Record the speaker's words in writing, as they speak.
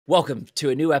Welcome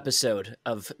to a new episode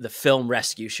of the Film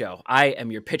Rescue Show. I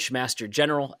am your Pitchmaster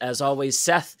General, as always,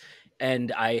 Seth,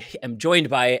 and I am joined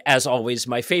by, as always,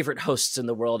 my favorite hosts in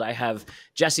the world. I have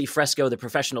Jesse Fresco, the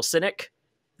professional cynic.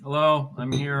 Hello,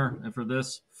 I'm here, and for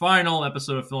this final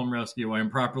episode of Film Rescue, I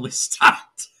am properly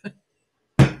stocked.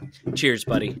 Cheers,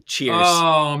 buddy. Cheers.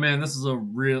 Oh, man, this is a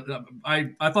real...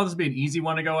 I thought this would be an easy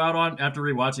one to go out on. After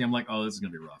rewatching, I'm like, oh, this is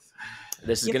going to be rough.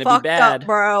 This is going to be bad. Up,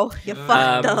 bro. You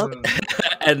fucked up.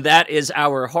 And that is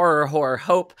our horror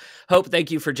Hope. Hope, thank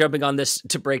you for jumping on this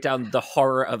to break down the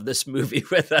horror of this movie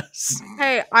with us.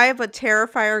 Hey, I have a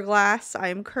Terrifier glass. I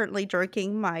am currently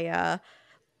drinking my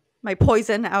my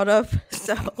poison out of.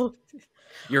 So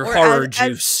your horror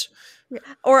juice.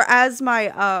 Or as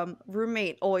my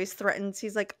roommate always threatens,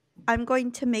 he's like, I'm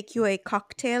going to make you a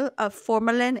cocktail of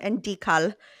formalin and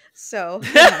decal. So,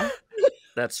 yeah.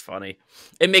 That's funny.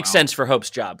 It makes sense for Hope's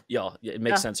job, y'all. It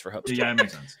makes sense for Hope's job. Yeah, it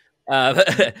makes sense.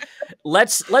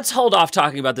 Let's hold off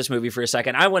talking about this movie for a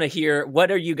second. I want to hear, what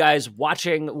are you guys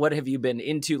watching? What have you been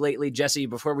into lately? Jesse,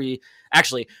 before we've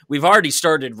already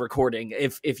started recording.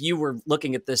 If you were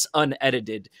looking at this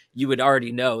unedited, you would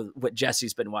already know what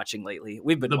Jesse's been watching lately.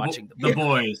 We've been watching The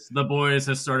Boys. The Boys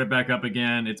has started back up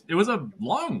again. It was a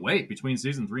long wait between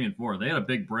season 3 and 4. They had a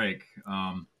big break.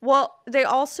 Well, they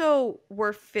also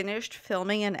were finished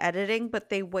filming and editing, but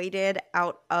they waited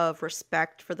out of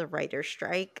respect for the writer's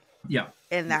strike. Yeah.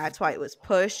 And that's why it was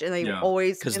pushed. And they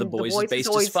always... Because The Boys is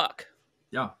based as fuck.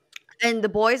 Yeah. And The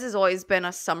Boys has always been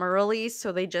a summer release,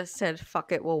 so they just said,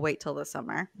 fuck it, we'll wait till the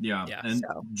summer. Yeah. And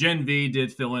Gen V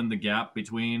did fill in the gap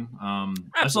between. I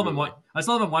still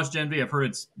haven't watched Gen V. I've heard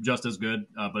it's just as good,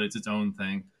 but it's its own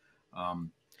thing.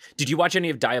 Did you watch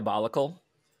any of Diabolical?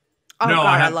 Oh, no,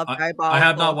 God, I love Diabolical. I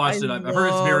have not watched it. I've heard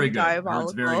it's very good. I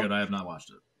Diabolical. I have not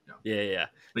watched it. Yeah.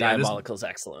 But Diabolical is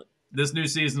excellent. This new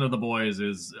season of The Boys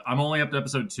I'm only up to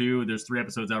episode 2. There's 3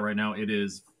 episodes out right now. It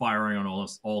is firing on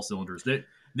all cylinders.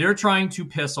 They're trying to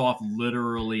piss off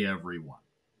literally everyone.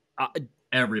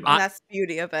 Everybody. And that's the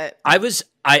beauty of it. I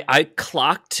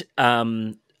clocked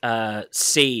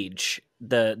Sage,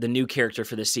 the new character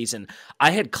for this season.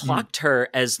 I had clocked her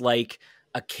as like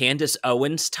a Candace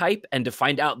Owens type, and to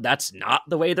find out that's not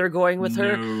the way they're going with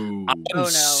her. I'm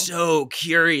so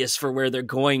curious for where they're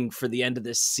going for the end of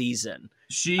this season.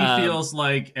 She feels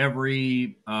like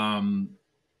every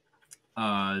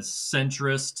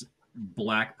centrist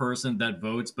black person that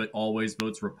votes, but always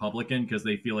votes Republican because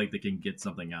they feel like they can get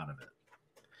something out of it.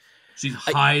 She's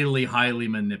highly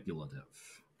manipulative.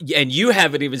 And you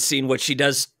haven't even seen what she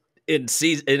does in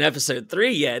episode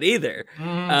 3 yet either.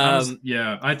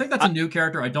 I think that's a new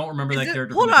character. I don't remember that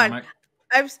character. Hold on.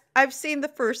 I've seen the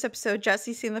first episode.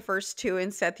 Jesse's seen the first 2,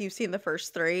 and Seth, you've seen the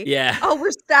first 3. Yeah. Oh,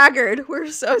 we're staggered. We're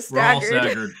so staggered. We're all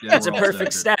staggered. Yeah, That's a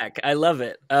perfect stack. I love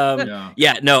it.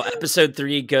 Episode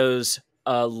 3 goes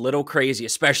a little crazy,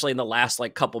 especially in the last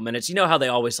like couple minutes. You know how they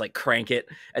always like crank it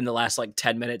in the last like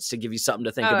 10 minutes to give you something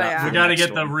to think about. Yeah. We got to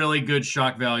get the really good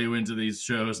shock value into these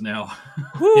shows now.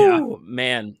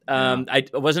 Man. I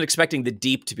wasn't expecting the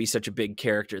Deep to be such a big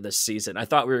character this season. I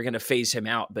thought we were going to phase him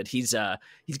out, but he's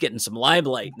getting some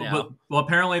limelight now. Well,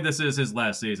 apparently this is his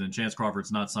last season. Chance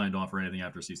Crawford's not signed on for anything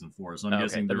after season 4, so I'm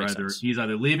guessing he's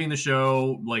either leaving the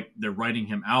show, like they're writing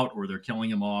him out, or they're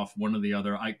killing him off. One or the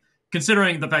other.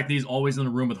 Considering the fact that he's always in the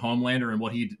room with Homelander and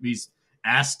what he's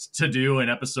asked to do in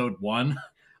episode 1,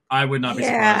 I would not be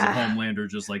surprised if Homelander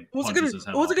just like punches his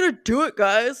head off. I wasn't gonna do it,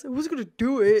 guys. I wasn't gonna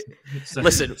do it.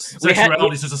 Listen,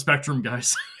 sexuality is just a spectrum,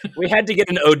 guys. We had to get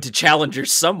an ode to Challenger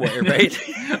somewhere, right?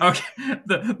 Okay.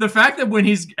 The fact that when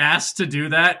he's asked to do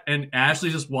that and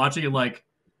Ashley's just watching it like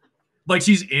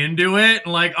she's into it,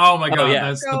 and like, oh my God,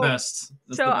 that's the best.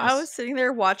 I was sitting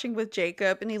there watching with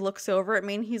Jacob, and he looks over at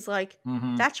me, and he's like,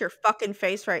 that's your fucking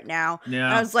face right now. Yeah.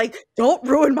 And I was like, don't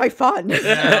ruin my fun.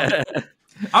 Yeah.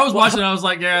 I was watching, and I was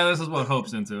like, yeah, this is what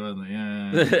Hope's into. I was like,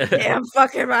 yeah, I'm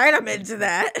fucking right. I'm into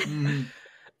that.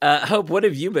 Hope, what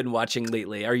have you been watching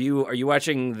lately? Are you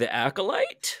watching The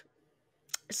Acolyte?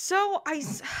 So I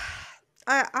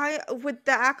with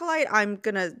The Acolyte, I'm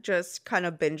gonna just kind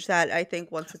of binge that, I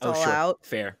think, once it's all out.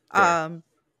 Fair.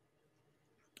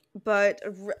 But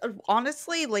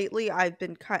honestly, lately I've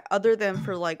been other than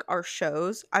for like our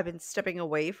shows, I've been stepping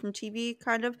away from TV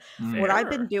kind of. Fair. What I've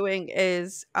been doing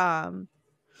is I've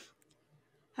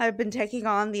been taking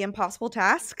on The Impossible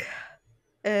Task.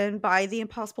 And by The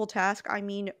Impossible Task, I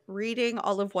mean reading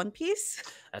all of One Piece.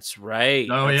 That's right.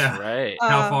 Oh, That's right.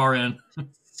 How far in?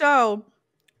 So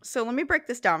let me break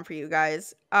this down for you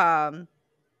guys.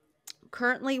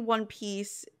 Currently, One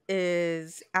Piece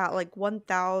is at like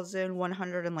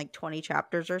 1,120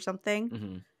 chapters or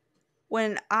something.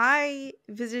 when I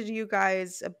visited you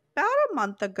guys about a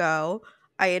month ago,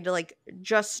 I had like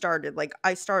just started. Like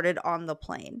I started on the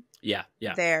plane. Yeah.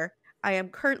 There. I am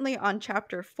currently on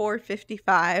chapter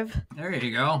 455. There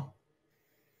you go.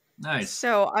 Nice.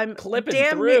 So I'm clipping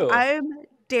through. I'm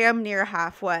damn near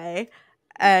halfway,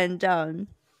 and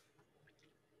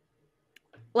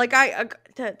like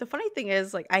the funny thing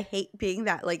is, like, I hate being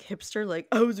that like hipster. Like,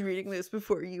 I was reading this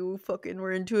before you fucking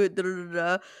were into it,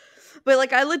 but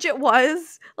like I legit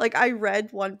was. Like, I read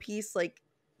One Piece like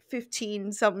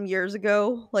 15 something years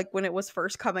ago, like when it was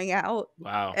first coming out.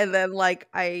 Wow. And then like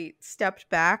I stepped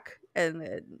back and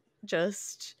then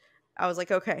just I was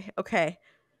like, okay,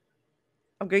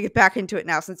 I'm gonna get back into it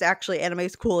now since actually anime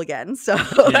is cool again. So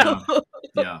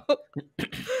yeah.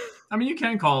 I mean, you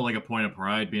can call it like a point of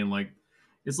pride, being like,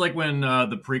 it's like when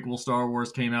the prequel Star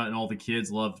Wars came out and all the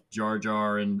kids loved Jar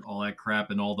Jar and all that crap,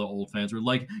 and all the old fans were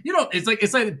like, it's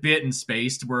like a bit in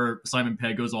Spaced where Simon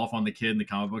Pegg goes off on the kid in the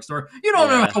comic book store. You don't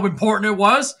know how important it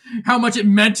was, how much it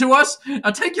meant to us.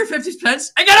 Take your 50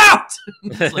 cents and get out.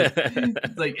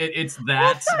 It's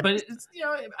that, but it's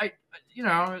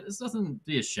it's nothing to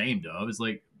be ashamed of. It's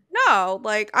like, no,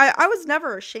 like I was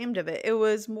never ashamed of it. It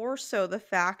was more so the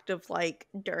fact of like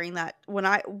during that when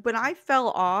I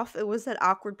fell off, it was that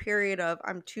awkward period of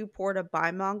I'm too poor to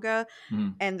buy manga,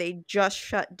 and they just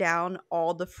shut down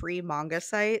all the free manga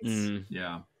sites.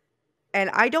 Yeah. And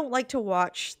I don't like to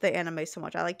watch the anime so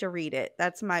much. I like to read it.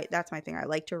 That's my thing. I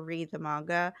like to read the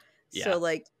manga. Yeah. So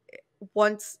like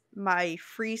once my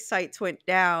free sites went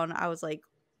down, I was like,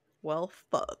 well,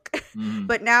 fuck.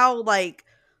 But now like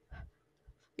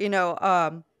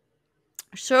Shonen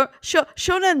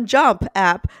Jump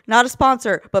app, not a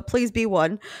sponsor, but please be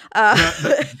one.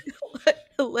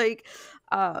 Like,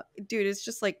 dude, it's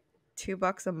just like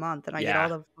 $2 a month, and I get all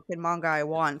the fucking manga I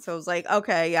want. So I was like,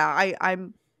 okay, yeah,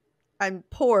 I'm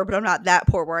poor, but I'm not that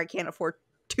poor where I can't afford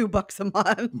 $2 a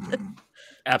month.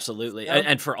 Absolutely,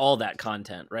 and for all that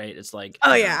content, right? It's like,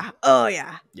 oh yeah.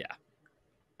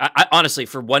 I honestly,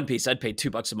 for One Piece, I'd pay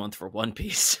 $2 a month for One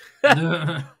Piece.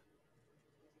 Yeah.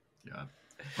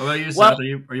 What about you, Seth?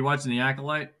 Are you watching The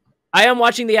Acolyte? I am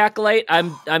watching The Acolyte.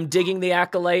 I'm digging The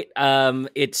Acolyte.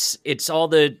 It's all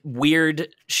the weird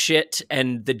shit,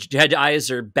 and the Jedis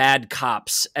are bad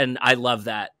cops, and I love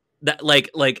that. That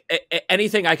like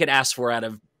anything I could ask for out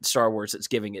of Star Wars, it's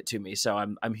giving it to me. So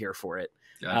I'm here for it.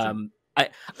 Gotcha.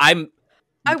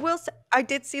 I will say, I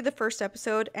did see the first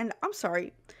episode, and I'm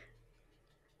sorry.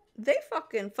 They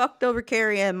fucking fucked over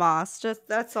Carrie-Anne Moss. Just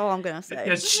that's all I'm gonna say.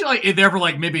 Yeah, she's like there for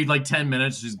like maybe like 10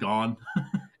 minutes. She's gone.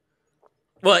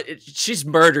 Well, she's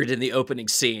murdered in the opening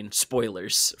scene.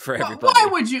 Spoilers for everybody. Why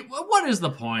would you? What is the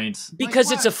point?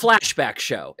 Because it's a flashback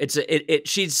show. And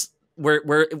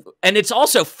it's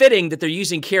also fitting that they're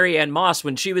using Carrie-Anne Moss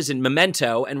when she was in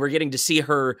Memento, and we're getting to see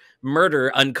her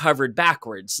murder uncovered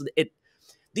backwards.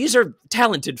 These are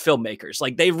talented filmmakers.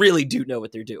 Like, they really do know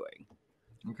what they're doing.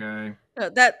 Okay.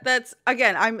 That's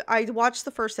again. I watched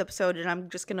the first episode, and I'm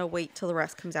just gonna wait till the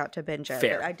rest comes out to binge it.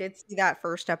 Fair. But I did see that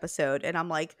first episode, and I'm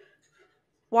like,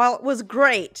 while it was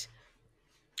great,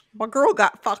 my girl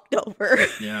got fucked over.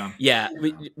 Yeah.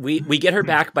 We get her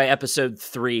back by episode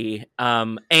 3,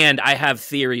 and I have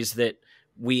theories that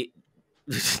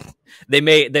they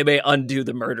may undo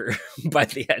the murder by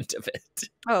the end of it.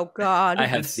 Oh God, I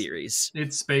have theories.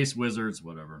 It's space wizards,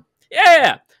 whatever.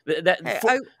 Yeah.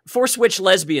 Force Witch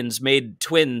lesbians made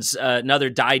twins,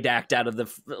 another didact out of the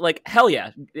hell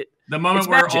yeah. The moment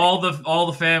where all the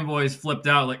fanboys flipped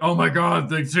out, like, oh my God,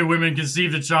 the 2 women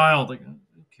conceived a child. Like, who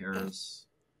cares?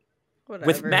 Whatever.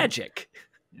 With magic.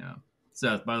 Yeah.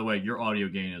 Seth, by the way, your audio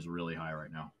gain is really high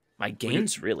right now. My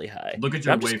gain's really high. Look at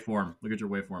your waveform. Look at your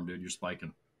waveform, dude. You're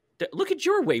spiking. Look at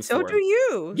your waveform. So do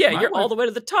you. Yeah, you're all the way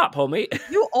to the top, homie.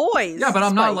 You always. Yeah, but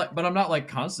I'm not like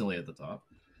constantly at the top.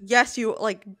 Yes, you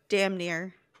like damn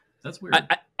near. That's weird.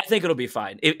 I think it'll be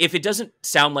fine. If it doesn't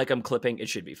sound like I'm clipping, it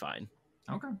should be fine.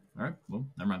 Okay. All right. Well,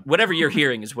 never mind. Whatever you're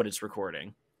hearing is what it's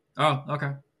recording. Oh,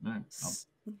 okay. All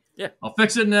right. I'll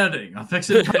fix it in editing. I'll fix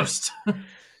it in post.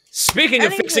 Speaking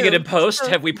of fixing it in post,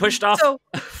 have we pushed off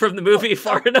from the movie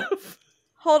far enough?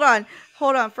 Hold on.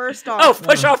 First off. Oh,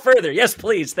 push off further. Yes,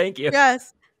 please. Thank you.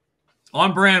 Yes.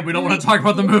 On brand. We don't want to talk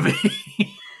about the movie.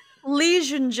 Lee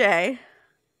Jun-jae.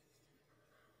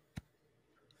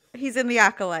 He's in The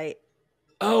Acolyte.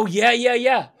 Oh,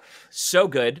 yeah. So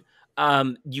good.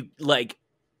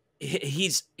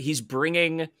 He's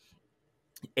bringing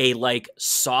a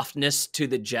softness to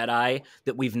the Jedi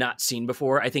that we've not seen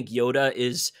before. I think Yoda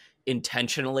is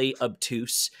intentionally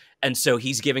obtuse, and so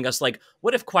he's giving us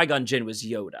what if Qui-Gon Jinn was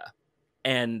Yoda?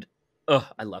 And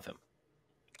I love him.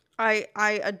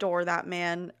 I adore that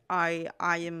man. I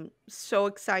am so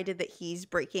excited that he's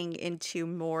breaking into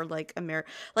more like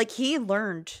like he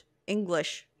learned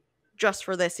English just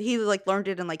for this. He like learned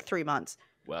it in like 3 months.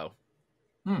 Wow.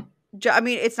 I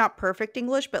mean, it's not perfect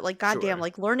English, but like goddamn, Sure.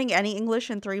 like learning any English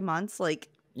in 3 months, like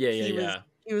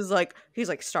he's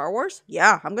like Star Wars?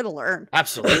 Yeah, I'm going to learn.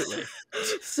 Absolutely.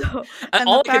 So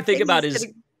all I can think about is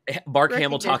Mark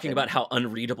Hamill talking about how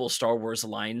unreadable Star Wars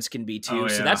lines can be too.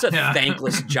 So that's a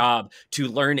thankless job to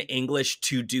learn English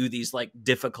to do these like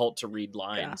difficult to read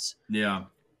lines. Yeah.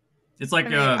 It's like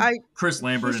Chris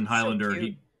Lambert in Highlander. So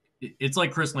it's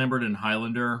like Chris Lambert in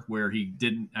Highlander, where he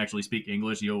didn't actually speak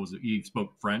English. He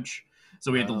spoke French.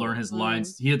 So he had to learn his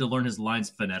lines. He had to learn his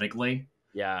lines phonetically.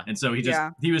 Yeah. And so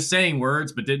he was saying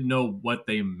words, but didn't know what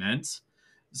they meant.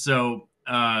 So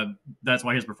that's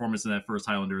why his performance in that first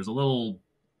Highlander is a little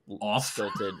off.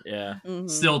 Stilted, yeah.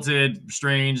 Stilted,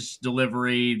 strange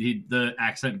delivery. The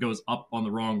accent goes up on the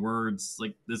wrong words.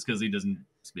 Like, this because he doesn't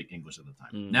speak English at the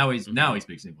time. Now he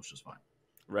speaks English just fine.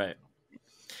 Right.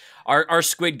 Our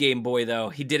Squid Game boy, though,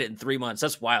 he did it in 3 months.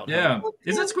 That's wild. Yeah. Huh?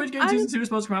 Isn't Squid Game season 2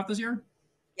 supposed to come out this year?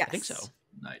 Yes. I think so.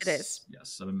 Nice. It is.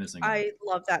 Yes, I've been missing it. I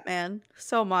love that man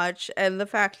so much. And the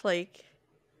fact, like,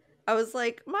 I was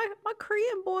like, my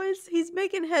Korean boys, he's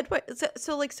making headway.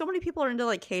 So like, so many people are into,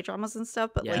 like, K-dramas and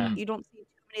stuff, but, like, you don't see too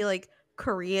many, like,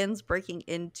 Koreans breaking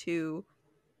into,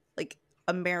 like,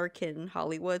 American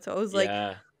Hollywood. So I was like,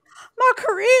 my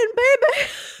Korean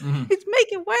baby, he's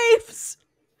making waves.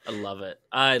 I love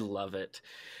it.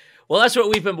 Well, that's what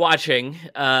we've been watching.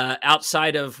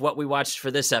 Outside of what we watched for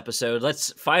this episode,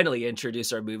 let's finally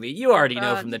introduce our movie. You already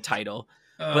know from the title,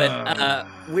 but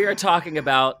we are talking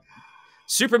about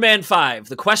Superman 5: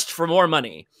 The Quest for More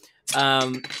Money.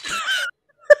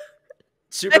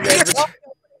 Superman.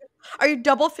 Are you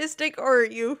double fisting or are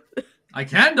you? I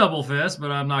can double fist,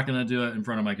 but I'm not going to do it in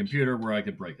front of my computer where I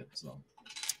could break it. So.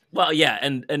 Well, yeah,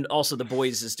 and also The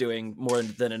Boys is doing more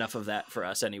than enough of that for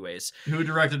us, anyways. Who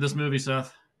directed this movie,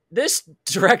 Seth? This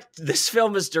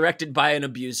film is directed by an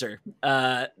abuser.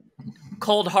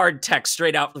 Cold hard text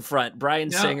straight out the front.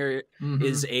 Bryan Singer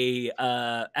is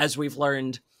as we've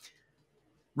learned,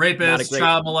 rapist,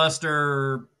 child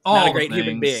molester, not a great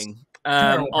human being.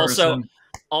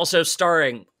 Also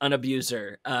starring an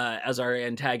abuser as our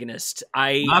antagonist.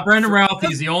 Not Brandon Routh.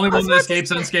 He's the only one that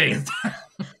escapes unscathed.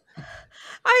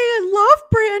 I love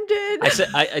Brandon.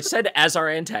 I said as our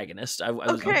antagonist. I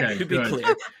was to be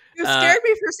clear. You scared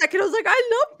me for a second. I was like,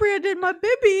 I love Brandon, my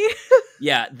baby.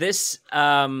 Yeah, this.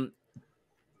 Why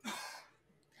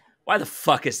the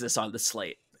fuck is this on the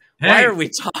slate? Hey, why are we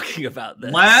talking about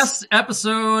this? Last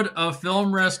episode of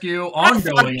Film Rescue,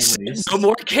 ongoing at least. No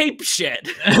more cape shit.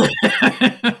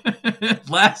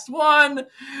 Last one.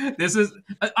 This is.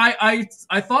 I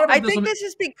thought about this. I think this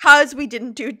is because we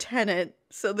didn't do Tenet.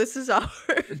 So this is our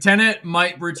Tenet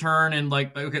might return and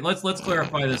let's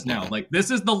clarify this now. Like, this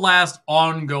is the last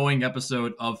ongoing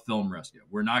episode of Film Rescue.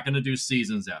 We're not going to do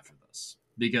seasons after this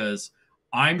because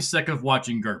I'm sick of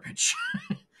watching garbage.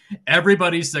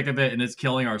 Everybody's sick of it and it's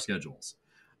killing our schedules.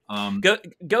 Go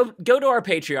to our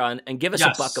Patreon and give us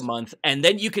 $1 a month, and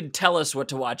then you can tell us what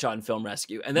to watch on Film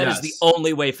Rescue. And that is the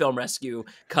only way Film Rescue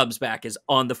comes back, is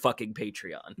on the fucking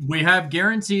Patreon. We have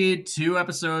guaranteed 2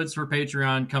 episodes for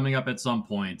Patreon coming up at some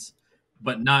point,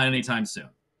 but not anytime soon.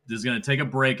 This is going to take a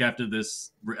break after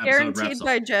this episode guaranteed wraps up.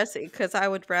 By Jesse, because I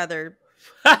would rather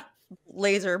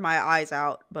laser my eyes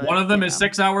out. But one of them is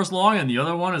 6 hours long, and the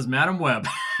other one is Madam Web.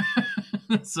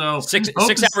 So 6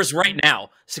 hours right now.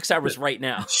 6 hours right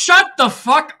now. Shut the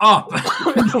fuck up.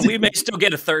 We may still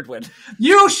get a third one.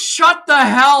 You shut the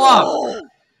hell up.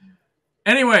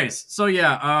 Anyways, so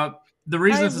the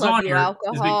reason this is on here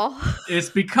is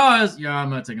because I'm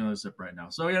gonna take another sip right now.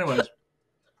 So anyways,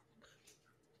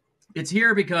 it's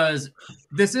here because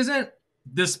this isn't,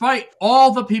 despite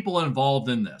all the people involved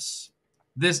in this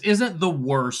isn't the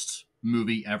worst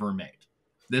movie ever made.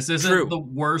 This isn't the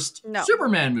worst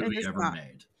Superman movie ever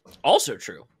made. Also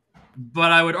true.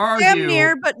 But I would argue... Damn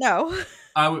near, but no.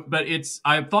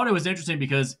 I thought it was interesting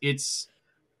because it's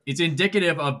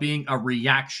indicative of being a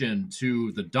reaction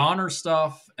to the Donner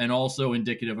stuff and also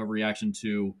indicative of reaction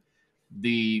to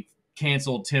the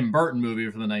canceled Tim Burton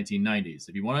movie from the 1990s.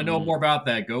 If you want to know more about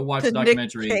that, go watch the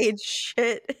documentary. Nick Cage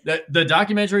shit. The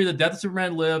documentary, The Death of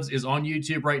Superman Lives, is on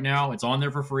YouTube right now. It's on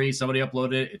there for free. Somebody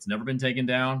uploaded it. It's never been taken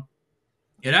down.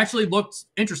 It actually looked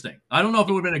interesting. I don't know if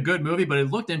it would have been a good movie, but it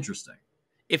looked interesting.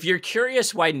 If you're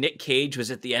curious why Nick Cage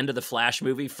was at the end of the Flash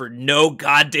movie for no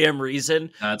goddamn reason,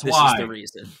 this is the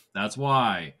reason. That's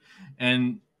why.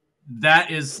 And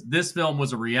this film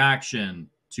was a reaction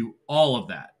to all of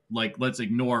that. Like, let's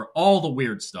ignore all the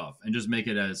weird stuff and just make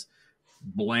it as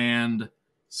bland,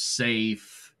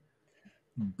 safe.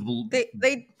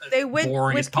 They went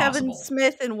with Kevin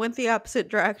Smith and went the opposite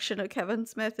direction of Kevin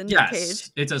Smith and Nick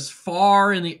Cage. It's as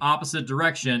far in the opposite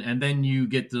direction, and then you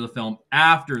get to the film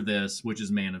after this, which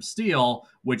is Man of Steel,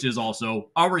 which is also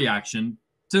a reaction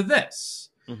to this.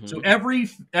 Mm-hmm. So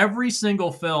every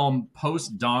single film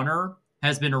post Donner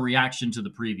has been a reaction to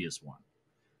the previous one.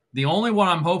 The only one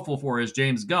I'm hopeful for is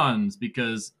James Gunn's,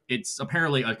 because it's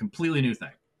apparently a completely new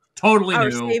thing. Totally our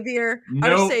new. Savior.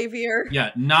 Our savior.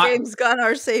 Yeah, not James Gunn,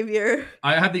 our savior.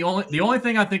 I have the only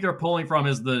thing I think they're pulling from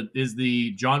is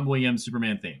the John Williams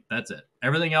Superman theme. That's it.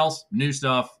 Everything else, new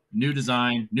stuff, new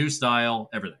design, new style,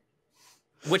 everything.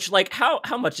 Which, like, how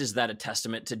much is that a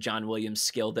testament to John Williams'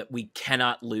 skill that we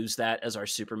cannot lose that as our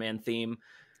Superman theme?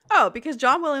 Oh, because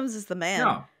John Williams is the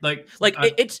man. Yeah,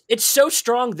 it's so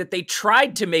strong that they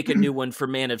tried to make a new one for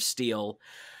Man of Steel,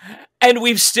 and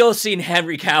we've still seen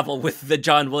Henry Cavill with the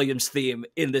John Williams theme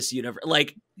in this universe.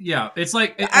 Like, yeah, it's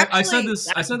like actually, I said this.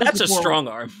 That's before. A strong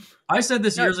arm. I said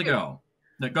this years ago.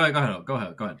 No, go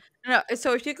ahead. No,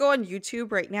 so if you go on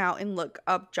YouTube right now and look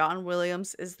up John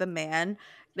Williams is the man,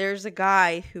 there's a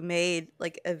guy who made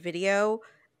like a video.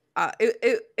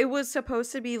 It was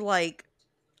supposed to be like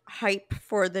hype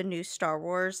for the new Star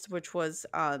Wars, which was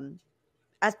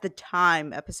at the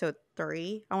time episode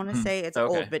 3. I want to say it's an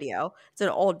old video. It's an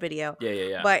old video.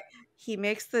 Yeah. But he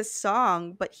makes this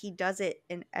song, but he does it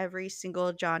in every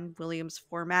single John Williams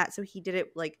format. So he did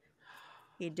it like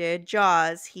he did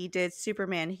Jaws, he did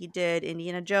Superman, he did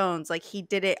Indiana Jones. Like he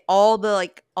did it all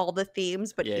the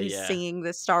themes, but he's singing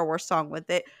this Star Wars song with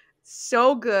it.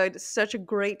 So good, such a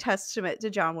great testament to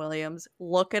John Williams.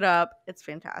 Look it up, it's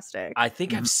fantastic. I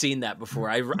think I've seen that before.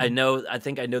 I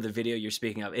think I know the video you're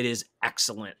speaking of. It is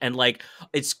excellent, and like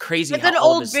it's crazy. It's an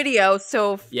old video,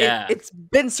 so it's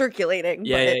been circulating.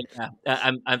 Yeah.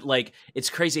 I'm like, it's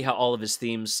crazy how all of his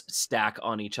themes stack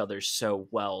on each other so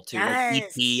well too. Yes. Like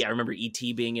E.T. I remember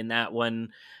E.T. being in that one.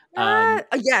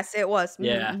 Yes, it was.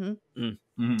 Yeah. Mm-hmm.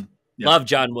 Mm-hmm. Yeah. Love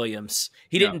John Williams.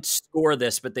 He didn't score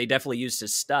this, but they definitely used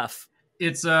his stuff.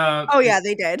 It's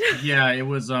they did. Yeah, it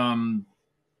was John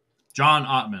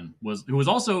Ottman who was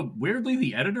also weirdly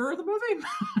the editor of the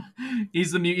movie.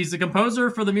 he's the composer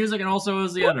for the music and also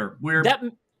is the editor.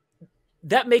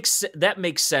 That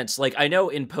makes sense. Like I know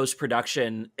in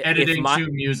post-production, editing to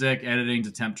music, editing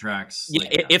to temp tracks.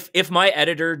 Yeah, if my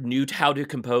editor knew how to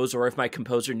compose, or if my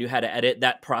composer knew how to edit,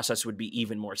 that process would be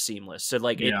even more seamless. So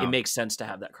like it makes sense to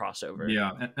have that crossover.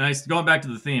 Yeah, and going back to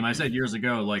the theme, I said years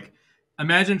ago, like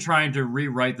imagine trying to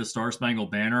rewrite the Star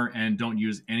Spangled Banner and don't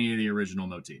use any of the original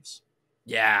motifs.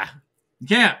 Yeah. You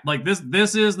can't. Like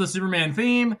this is the Superman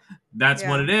theme. That's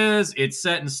what it is. It's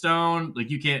set in stone. Like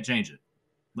you can't change it.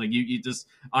 Like you just,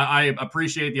 I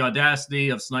appreciate the audacity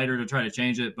of Snyder to try to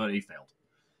change it, but he failed.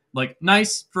 Like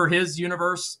nice for his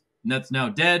universe that's now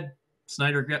dead.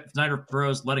 Snyder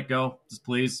Bros, let it go. Just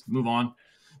please move on.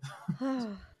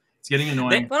 It's getting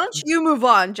annoying. Why don't you move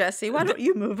on, Jesse? Why don't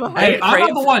you move on? Hey, I'm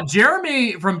not the one.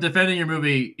 Jeremy from Defending Your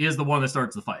Movie is the one that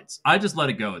starts the fights. I just let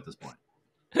it go at this point.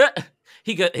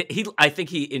 I think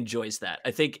he enjoys that.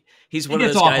 I think he's one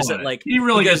of those guys that like he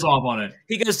really gets off on it.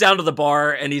 He goes down to the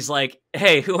bar and he's like,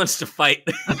 "Hey, who wants to fight?"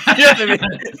 You know what I mean?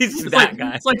 He's that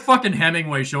guy. It's like fucking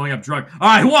Hemingway showing up drunk. All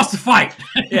right, who wants to fight?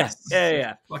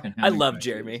 Yeah. Fucking I love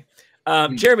Jeremy.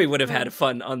 Jeremy would have had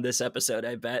fun on this episode,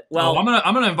 I bet. Well, I'm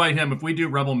gonna invite him if we do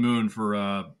Rebel Moon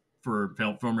for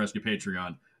Film Rescue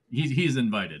Patreon. He's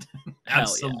invited.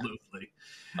 Absolutely.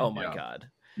 Yeah. Oh my god.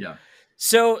 Yeah.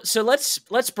 So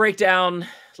let's break down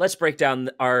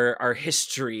our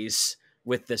histories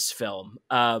with this film.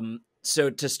 So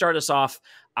to start us off,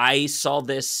 I saw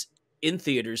this in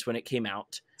theaters when it came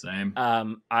out. Same.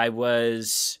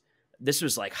 This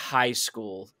was like high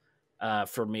school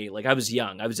for me. Like I was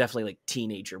young. I was definitely like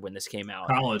teenager when this came out.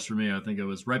 College for me. I think it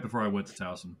was right before I went to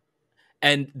Towson.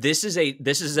 And this is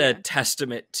a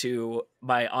testament to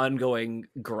my ongoing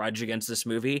grudge against this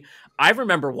movie. I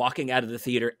remember walking out of the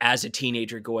theater as a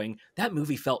teenager going, that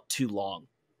movie felt too long.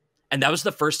 And that was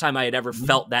the first time I had ever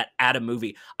felt that at a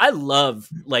movie. I love,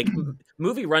 like,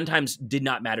 movie runtimes did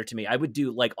not matter to me. I would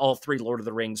do, like, all 3 Lord of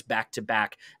the Rings back to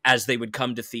back as they would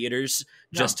come to theaters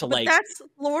just to, like... that's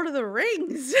Lord of the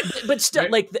Rings. But still,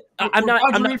 like, I'm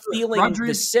not feeling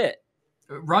the sit.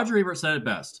 Roger Ebert said it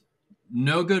best.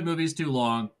 No good movie is too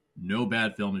long. No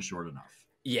bad film is short enough.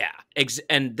 Yeah.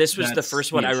 And this was the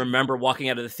first one I remember walking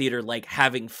out of the theater, like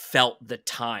having felt the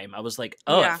time. I was like,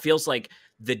 It feels like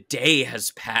the day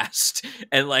has passed.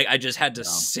 And like, I just had to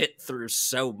sit through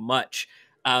so much.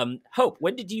 Hope,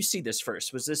 when did you see this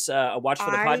first? Was this a watch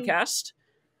for the podcast?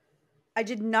 I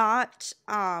did not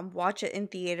watch it in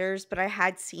theaters, but I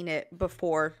had seen it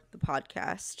before the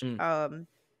podcast.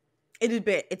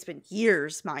 It's been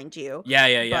years, mind you.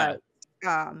 Yeah.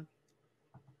 But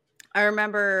I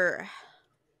remember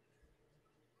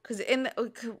because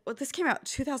this came out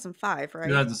 2005, right?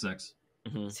 2006.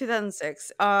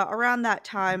 2006. Around that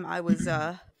time, I was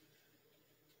we're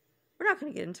not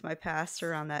going to get into my past.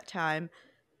 Around that time,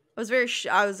 I was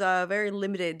very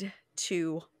limited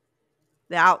to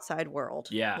the outside world.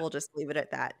 Yeah, we'll just leave it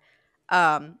at that.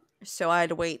 So I had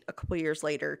to wait a couple years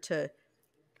later to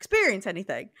experience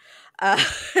anything.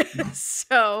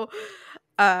 So,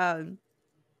 yeah,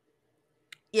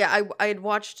 I had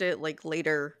watched it like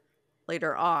later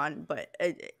on, but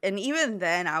and even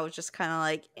then I was just kind of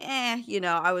like,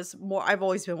 I've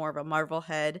always been more of a Marvel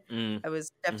head. I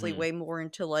was definitely way more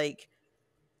into like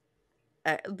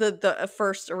the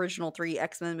first original 3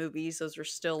 X-Men movies. Those were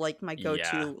still like my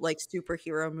go-to like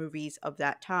superhero movies of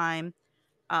that time.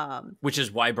 Which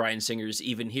is why Bryan Singer's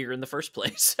even here in the first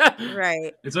place.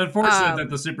 Right. It's unfortunate that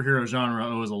the superhero genre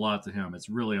owes a lot to him. It's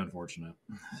really unfortunate.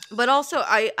 But also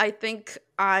I think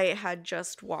I had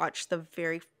just watched the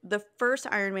first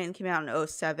Iron Man came out in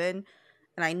 2007,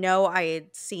 and I know I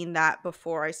had seen that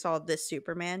before I saw this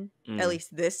Superman, at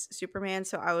least this Superman.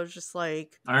 So I was just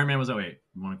like, Iron Man was 2008. I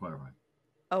want to clarify.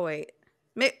 Oh wait,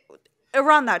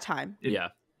 around that time. Yeah.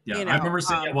 I remember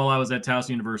seeing it while I was at Taos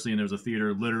University, and there was a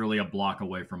theater literally a block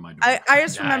away from my door. I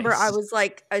just remember I was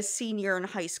like a senior in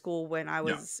high school when I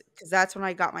was, because that's when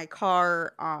I got my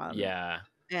car.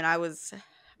 And I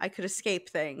could escape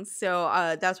things,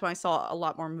 so that's when I saw a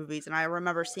lot more movies. And I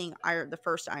remember seeing the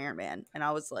first Iron Man, and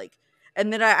I was like,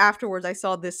 and then afterwards I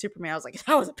saw this Superman. I was like,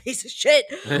 that was a piece of shit.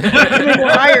 Give me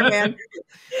more Iron Man.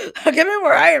 Give me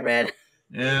more Iron Man.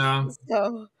 Yeah.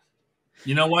 So,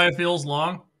 you know why it feels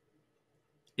long?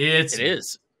 It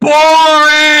is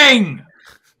boring.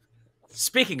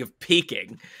 Speaking of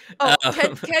peaking,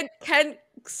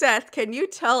 Seth, can you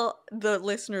tell the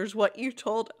listeners what you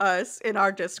told us in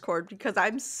our Discord? Because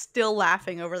I'm still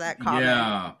laughing over that comment.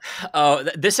 Yeah. Oh,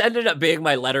 this ended up being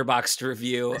my Letterboxd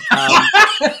review.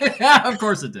 Of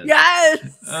course it did.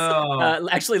 Yes.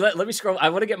 Actually, let me scroll. I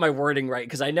want to get my wording right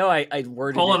because I know I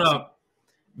worded Pull it up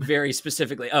very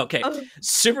specifically. Okay.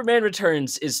 Superman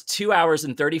Returns is 2 hours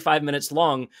and 35 minutes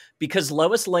long because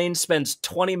Lois Lane spends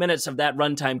 20 minutes of that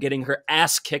runtime getting her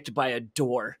ass kicked by a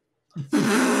door.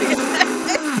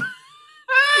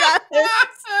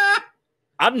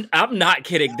 I'm not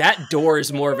kidding. That door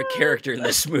is more of a character in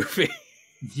this movie.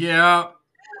 Yeah.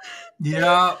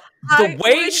 The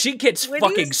way she gets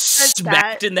fucking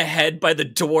smacked in the head by the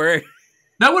door.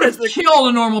 That would have killed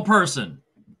a normal person.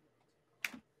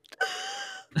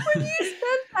 When you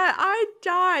said that, I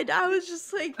died. I was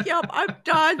just like, "Yep, I'm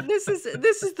done. This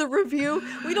is the review.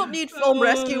 We don't need film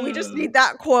rescue. We just need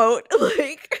that quote."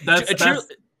 Like that's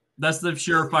the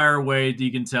surefire way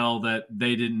you can tell that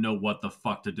they didn't know what the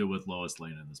fuck to do with Lois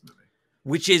Lane in this movie.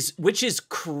 Which is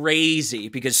crazy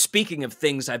because speaking of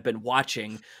things I've been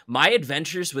watching, My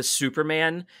Adventures with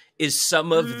Superman is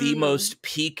some of the most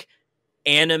peak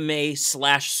anime /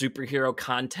 superhero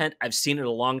content I've seen in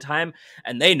a long time,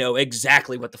 and they know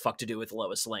exactly what the fuck to do with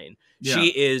Lois Lane. Yeah. She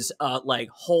is like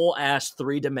whole ass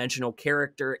 3-dimensional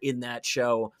character in that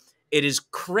show. It is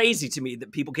crazy to me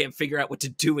that people can't figure out what to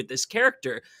do with this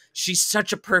character. She's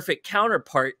such a perfect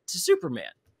counterpart to Superman.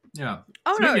 Yeah.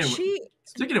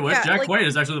 Speaking of which, Jack White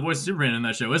is actually the voice of Superman in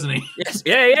that show, isn't he? Yes.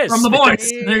 Yeah, he is. From The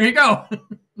Boys. There you go.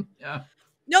 Yeah.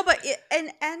 No, but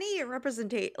any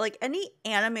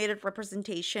animated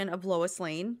representation of Lois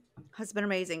Lane has been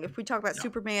amazing. If we talk about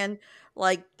Superman,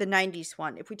 like the 90s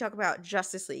one, if we talk about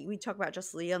Justice League, we talk about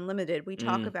Justice League Unlimited, we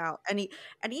talk about any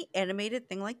animated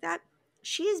thing like that,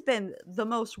 she has been the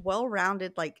most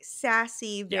well-rounded, like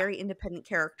sassy, very independent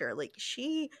character. Like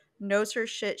she knows her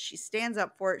shit. She stands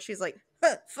up for it. She's like,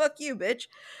 fuck you, bitch.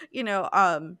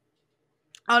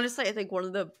 Honestly, I think one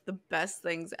of the best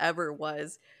things ever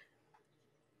was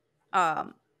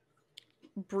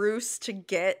Bruce to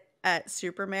get at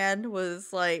Superman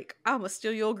was like, I'm gonna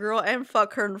steal your girl and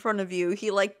fuck her in front of you.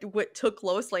 He like took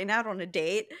Lois Lane out on a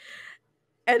date,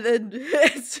 and then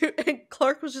and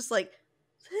Clark was just like,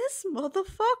 this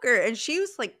motherfucker, and she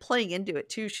was like playing into it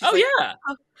too. She's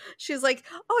she's like,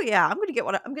 oh yeah, I'm gonna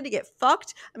get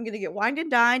fucked, I'm gonna get wined and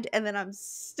dined, and then I'm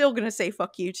still gonna say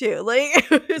fuck you too. Like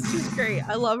it's just great.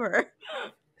 I love her.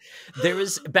 There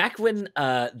was back when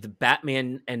the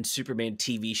Batman and Superman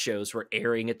TV shows were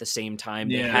airing at the same time.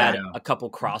 They had a couple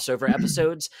crossover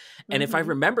episodes, and if I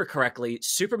remember correctly,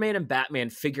 Superman and Batman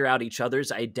figure out each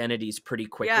other's identities pretty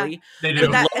quickly. They do,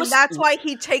 and that's why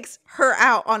he takes her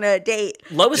out on a date.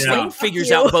 Lois Lane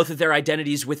figures out both of their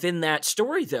identities within that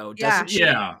story, though, doesn't she?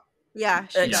 Yeah.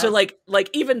 So like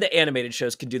even the animated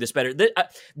shows can do this better.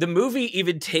 The movie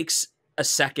even takes a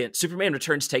second. Superman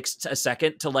Returns takes a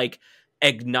second to like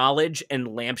acknowledge and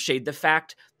lampshade the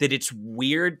fact that it's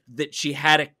weird that she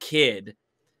had a kid.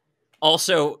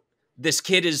 Also, this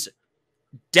kid is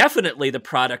definitely the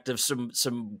product of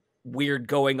some weird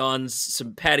going on,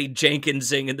 some Patty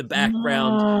Jenkinsing in the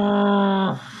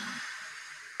background.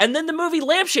 And then the movie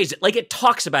lampshades it, like it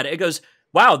talks about it. It goes,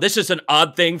 wow, this is an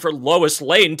odd thing for Lois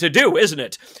Lane to do, isn't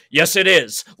it? Yes, it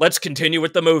is. Let's continue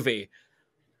with the movie.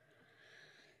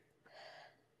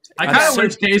 I kind of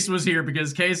wish Case was here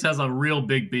because Case has a real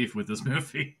big beef with this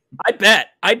movie. I bet.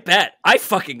 I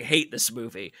fucking hate this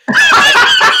movie.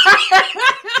 I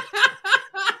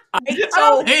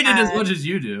don't hate it as much as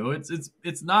you do.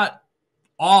 It's not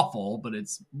awful, but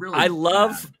it's really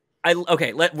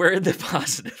we're in the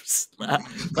positives.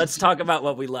 Let's talk about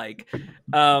what we like.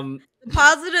 The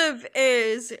positive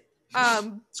is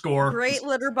score. Great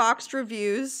Letterboxd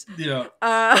reviews. Yeah.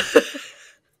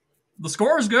 The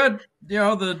score is good. You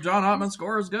know, the John Ottman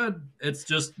score is good. It's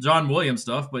just John Williams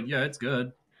stuff, but yeah, it's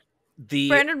good.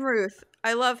 Brandon Routh,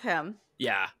 I love him.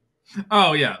 Yeah.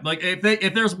 Oh yeah. Like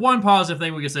if there's one positive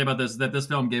thing we can say about this, is that this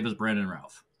film gave us Brandon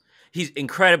Routh. He's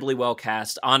incredibly well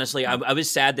cast. Honestly, I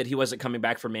was sad that he wasn't coming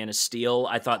back for Man of Steel.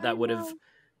 I thought that would have.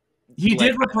 He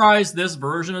did reprise this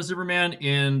version of Superman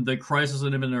in the Crisis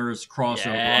on Infinite Earths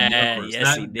crossover.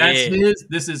 He did.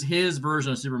 This is his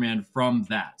version of Superman from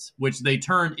that, which they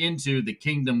turned into the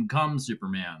Kingdom Come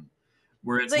Superman,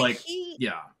 where it's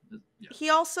He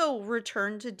also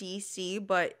returned to DC,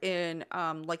 but in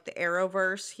like the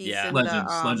Arrowverse, he's in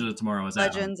Legends of Tomorrow.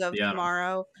 Legends of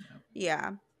Tomorrow.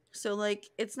 Yeah. So like,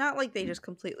 it's not like they just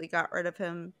completely got rid of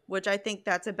him, which I think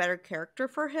that's a better character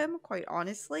for him, quite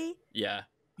honestly. Yeah.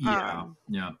 Yeah.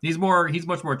 He's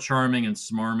much more charming and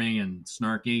smarmy and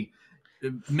snarky,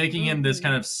 making him this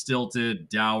kind of stilted,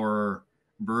 dour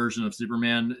version of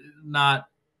Superman. Not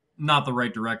the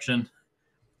right direction.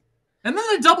 And then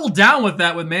they doubled down with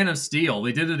that with Man of Steel.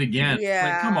 They did it again.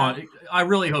 Yeah. Like, come on. I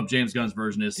really hope James Gunn's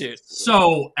version is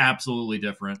so absolutely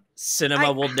different.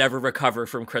 Cinema will never recover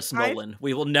from Chris Nolan.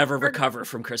 We will never recover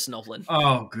from Chris Nolan.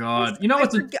 Oh, God. You know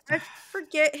what's I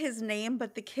forget his name,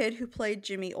 but the kid who played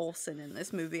Jimmy Olsen in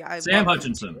this movie. Sam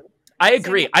Hutchinson. I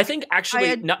agree. I think actually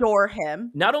I adore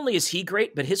him. Not only is he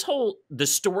great, but the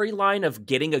storyline of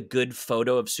getting a good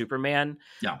photo of Superman,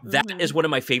 that is one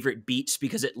of my favorite beats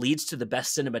because it leads to the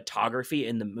best cinematography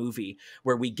in the movie,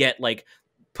 where we get like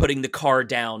putting the car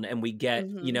down and we get,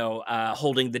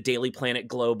 holding the Daily Planet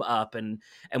globe up and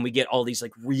we get all these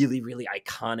like really, really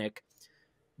iconic,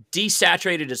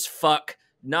 desaturated as fuck,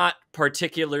 not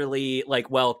particularly like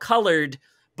well colored,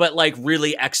 but like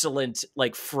really excellent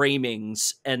like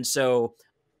framings. And so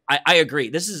I agree.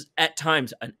 This is at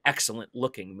times an excellent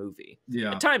looking movie.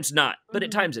 Yeah. At times not, but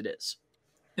at times it is.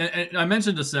 And I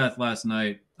mentioned to Seth last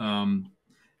night,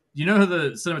 you know who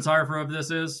the cinematographer of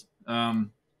this is?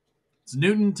 It's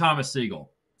Newton Thomas Sigel.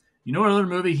 You know what other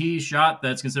movie he shot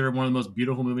that's considered one of the most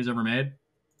beautiful movies ever made?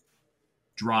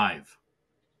 Drive.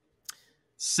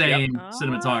 Same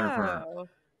cinematographer.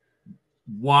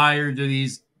 Why are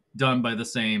these done by the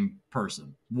same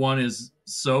person? One is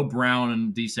so brown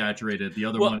and desaturated. The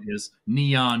other one is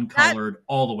neon colored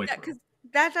all the way through. Because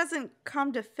that doesn't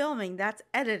come to filming. That's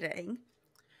editing.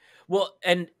 Well,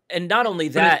 and not only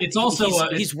that, it's also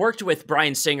he's worked with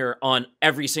Bryan Singer on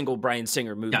every single Bryan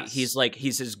Singer movie. Yes.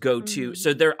 He's his go-to.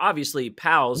 So they're obviously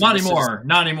pals. Not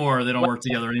anymore. They don't work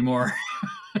together anymore.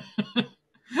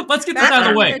 Let's get this out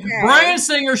of the way. Bryan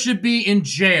Singer should be in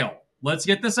jail. Let's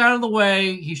get this out of the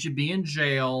way. He should be in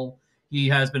jail. He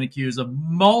has been accused of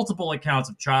multiple accounts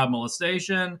of child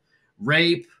molestation,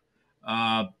 rape.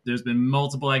 There's been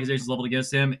multiple accusations leveled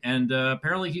against him. And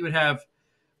apparently he would have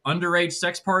underage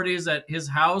sex parties at his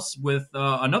house with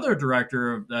another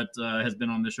director that has been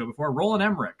on this show before, Roland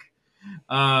Emmerich.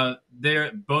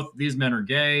 Both these men are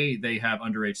gay. They have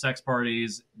underage sex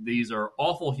parties. These are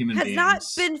awful human beings. Has not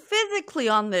been physically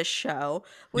on this show.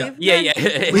 We've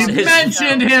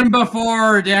mentioned him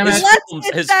before. Damn it!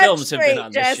 His films have been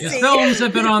on this show. His films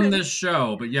have been on this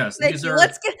show. But yes, these are.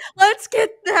 Let's get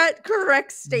that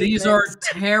correct statement. These are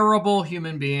terrible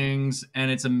human beings, and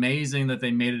it's amazing that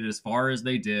they made it as far as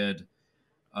they did.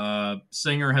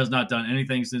 Singer has not done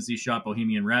anything since he shot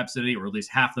Bohemian Rhapsody, or at least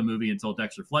half the movie, until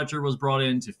Dexter Fletcher was brought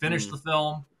in to finish the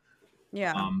film.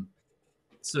 Yeah.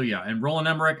 So yeah, and Roland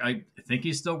Emmerich, I think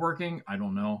he's still working. I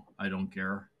don't know. I don't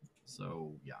care.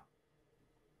 So yeah.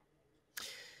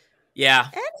 Yeah.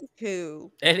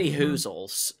 Any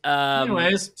hoozles.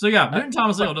 Anyways, so yeah, Newton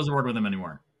Thomas Leal doesn't work with him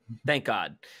anymore. Thank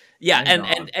God. Yeah,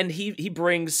 and he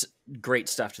brings great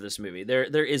stuff to this movie.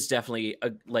 There is definitely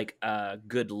a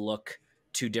good look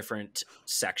to different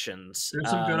sections. There's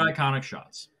some good iconic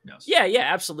shots. Yes. Yeah,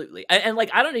 absolutely. And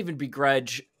like, I don't even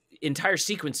begrudge entire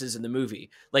sequences in the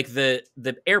movie, like the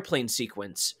airplane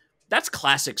sequence. That's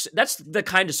classics. That's the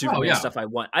kind of Superman stuff I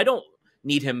want. I don't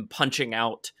need him punching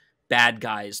out bad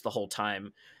guys the whole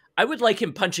time. I would like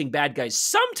him punching bad guys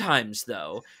sometimes,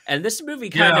 though. And this movie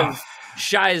kind of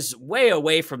shies way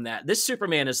away from that. This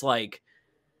Superman is like,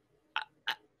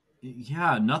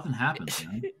 yeah, nothing happens,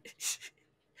 man.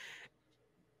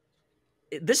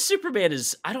 This Superman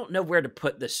is, I don't know where to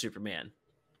put this Superman.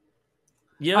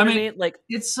 You know what I mean? Like,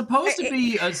 it's supposed to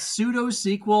be a pseudo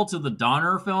sequel to the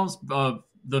Donner films,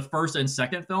 the first and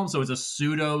second film. So it's a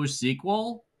pseudo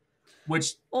sequel,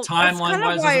 which timeline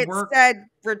wise doesn't work. It said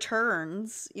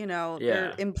Returns,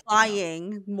 they're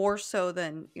implying more so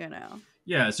than,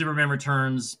 Yeah, Superman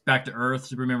Returns back to Earth,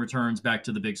 Superman Returns back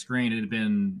to the big screen. It had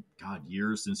been,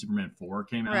 years since Superman 4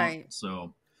 came out. Right.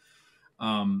 So,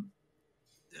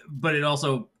 but it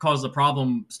also caused a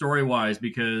problem story-wise,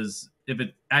 because if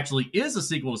it actually is a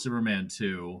sequel to Superman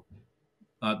 2,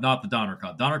 not the Donner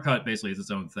Cut. Donner Cut basically is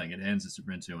its own thing. It ends at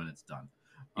Superman 2 and it's done.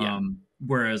 Yeah.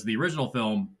 Whereas the original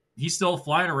film, he's still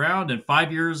flying around, and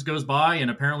 5 years goes by, and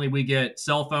apparently we get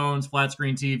cell phones, flat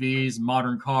screen TVs,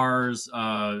 modern cars,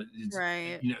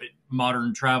 right?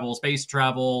 Modern travel, space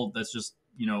travel. That's just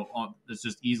it's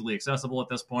just easily accessible at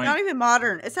this point. Not even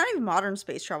modern. It's not even modern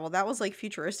space travel. That was like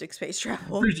futuristic space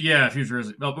travel. Yeah,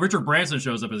 futuristic. Well, Richard Branson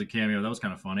shows up as a cameo. That was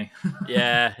kind of funny.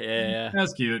 Yeah.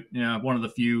 That's cute. Yeah, one of the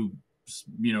few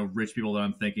rich people that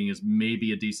I'm thinking is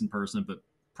maybe a decent person, but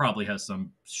probably has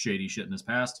some shady shit in his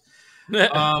past.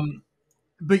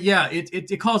 But yeah,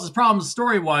 it causes problems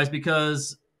story-wise,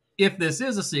 because if this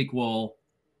is a sequel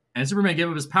and Superman gave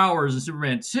up his powers in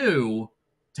Superman 2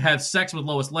 to have sex with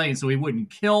Lois Lane so he wouldn't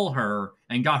kill her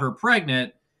and got her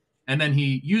pregnant, and then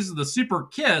he uses the super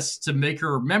kiss to make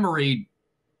her memory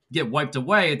get wiped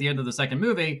away at the end of the second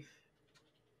movie,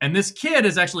 and this kid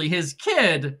is actually his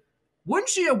kid, wouldn't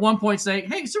she at one point say,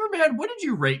 "Hey, Superman, what did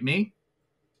you rape me?"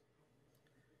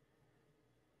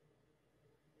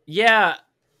 Yeah.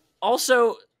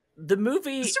 Also, the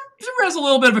movie... Superman's a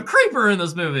little bit of a creeper in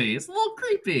this movie. It's a little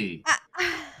creepy.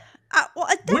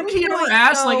 Wouldn't he ever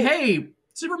ask, "Hey,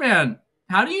 Superman,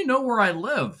 how do you know where I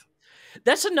live?"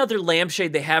 That's another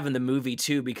lampshade they have in the movie,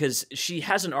 too, because she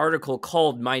has an article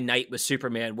called My Night with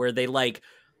Superman, where they,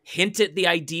 hint at the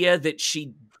idea that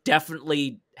she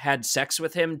definitely had sex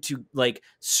with him to,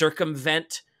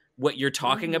 circumvent what you're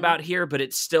talking about here, but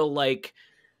it's still,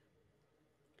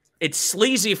 it's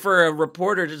sleazy for a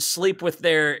reporter to sleep with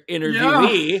their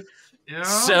interviewee. Yeah.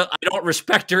 So I don't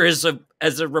respect her as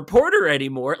a reporter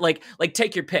anymore. Like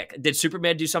take your pick. Did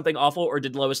Superman do something awful, or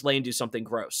did Lois Lane do something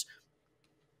gross?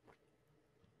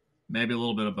 Maybe a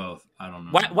little bit of both. I don't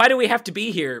know. Why do we have to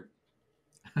be here?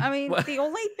 I mean, the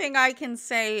only thing I can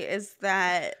say is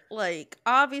that,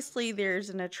 obviously there's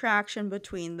an attraction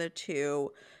between the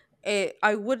two.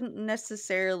 I wouldn't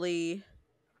necessarily...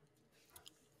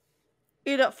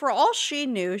 for all she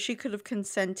knew, she could have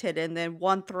consented, and then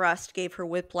one thrust gave her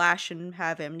whiplash and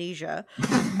have amnesia.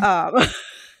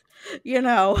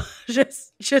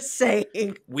 Just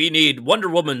saying. We need Wonder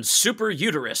Woman's super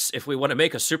uterus if we want to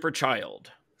make a super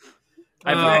child.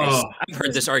 I've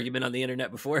heard this argument on the internet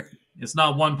before. It's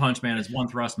not One Punch Man, it's One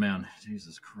Thrust Man.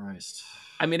 Jesus Christ.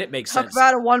 I mean, it makes sense. Talk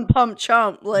about a one-pump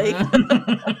chump,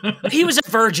 He was a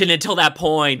virgin until that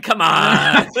point. Come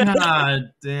on.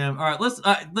 God damn. All right, let's.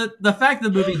 The fact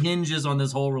that the movie hinges on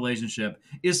this whole relationship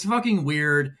is fucking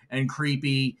weird and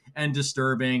creepy and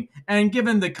disturbing. And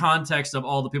given the context of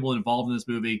all the people involved in this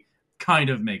movie, kind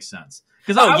of makes sense.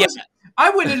 Because I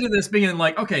went into this being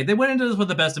like, okay, they went into this with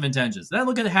the best of intentions. Then I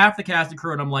look at half the cast and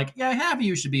crew, and I'm like, yeah, half of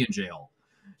you should be in jail.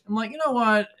 I'm like, you know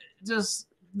what? Just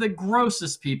the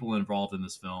grossest people involved in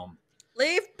this film.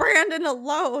 Leave Brandon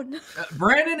alone.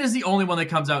 Brandon is the only one that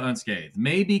comes out unscathed.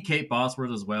 Maybe Kate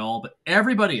Bosworth as well, but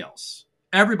everybody else.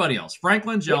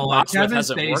 Franklin Langella, Kevin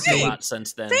Spacey. A lot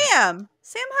since then. Sam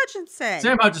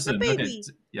Hutchinson. Okay.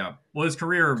 Yeah. Well, his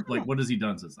career, what has he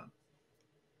done since then?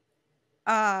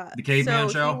 The Caveman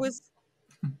Show.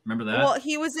 Remember that? Well,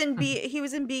 he was in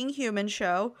Being Human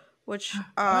show, which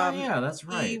yeah, that's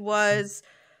right.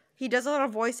 He does a lot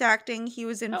of voice acting. He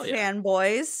was in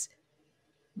Fanboys.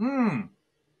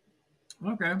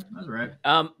 Okay, that's right.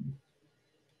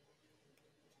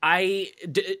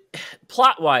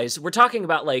 plot wise, we're talking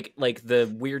about like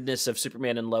the weirdness of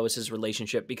Superman and Lois's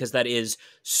relationship, because that is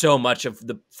so much of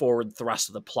the forward thrust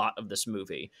of the plot of this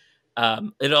movie.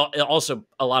 It also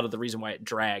a lot of the reason why it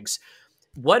drags.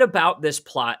 What about this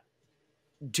plot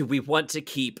do we want to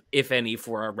keep, if any,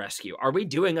 for our rescue? Are we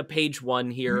doing a page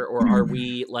 1 here, or are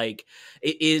we like,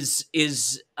 is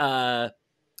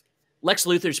Lex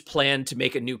Luthor's plan to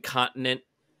make a new continent?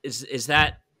 Is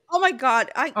that? Oh my god!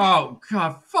 Oh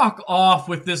god! Fuck off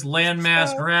with this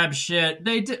landmass grab shit.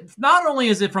 They did. Not only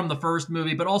is it from the first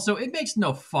movie, but also it makes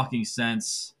no fucking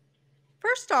sense.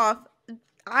 First off,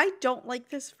 I don't like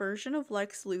this version of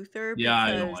Lex Luthor. Yeah,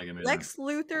 I don't like him either. Lex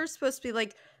Luthor is supposed to be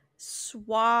like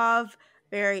suave,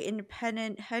 very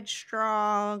independent,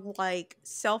 headstrong, like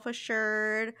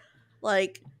self-assured.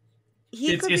 Like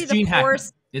he could be the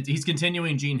force. He's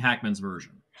continuing Gene Hackman's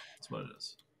version. That's what it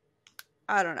is.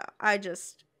 I don't know. I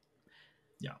just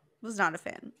was not a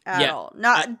fan at all.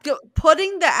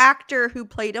 Putting the actor who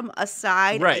played him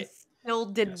aside, right. I still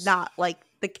did not like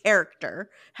the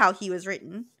character, how he was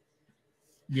written.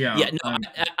 Yeah. No,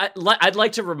 I'd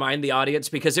like to remind the audience,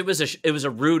 because it was a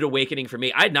rude awakening for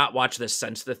me. I had not watched this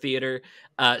since the theater,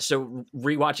 so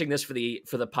rewatching this for the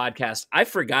podcast, I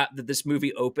forgot that this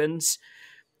movie opens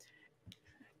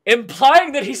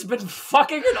implying that he's been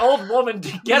fucking an old woman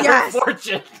to get her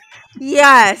fortune.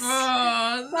 Yes.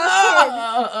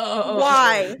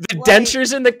 Why? The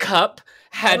dentures in the cup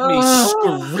had me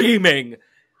screaming.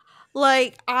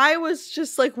 Like, I was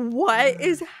just like, what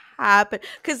is happening?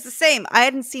 Because the same, I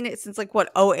hadn't seen it since like,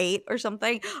 2008 or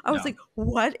something. I was like,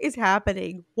 what is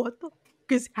happening? What the fuck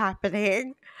is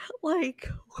happening? Like,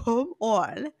 come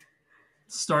on.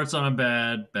 Starts on a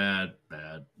bad note.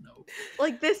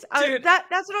 Like this,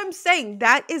 that's what I'm saying.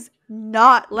 That is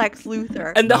not Lex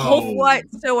Luthor, and the whole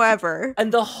whatsoever.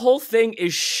 And the whole thing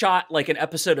is shot like an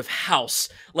episode of House,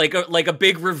 like a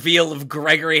big reveal of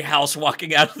Gregory House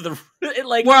walking out of the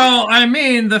like. Well, I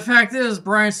mean, the fact is,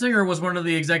 Bryan Singer was one of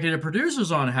the executive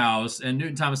producers on House, and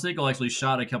Newton Thomas Sigel actually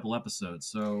shot a couple episodes,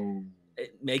 so.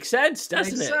 It makes sense,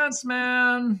 doesn't it? Makes sense,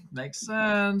 man. Makes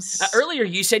sense. Earlier,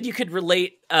 you said you could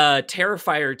relate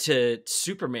Terrifier to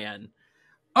Superman.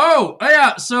 Oh,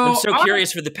 yeah. So I'm so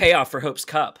curious for the payoff for Hope's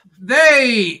Cup.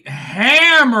 They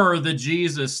hammer the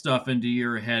Jesus stuff into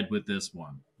your head with this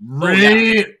one.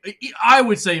 Really? I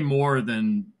would say more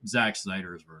than Zack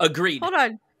Snyder's version. Agreed. Hold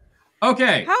on.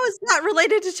 Okay. How is that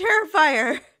related to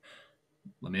Terrifier?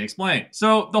 Let me explain.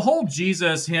 So the whole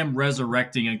Jesus, him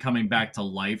resurrecting and coming back to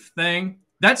life thing,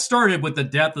 that started with the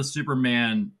death of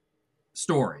Superman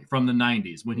story from the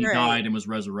 90s when he died and was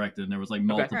resurrected, and there was like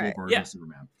multiple versions of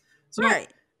Superman. So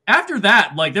after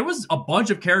that, like there was a bunch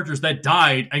of characters that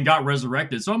died and got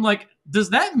resurrected. So I'm like,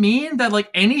 does that mean that like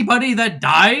anybody that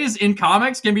dies in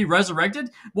comics can be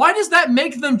resurrected? Why does that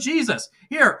make them Jesus?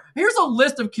 Here's a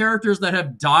list of characters that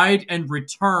have died and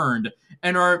returned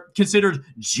and are considered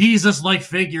Jesus-like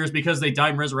figures because they died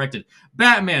and resurrected.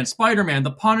 Batman, Spider-Man,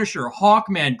 The Punisher,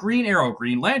 Hawkman, Green Arrow,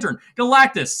 Green Lantern,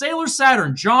 Galactus, Sailor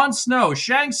Saturn, Jon Snow,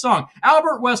 Shang Tsung,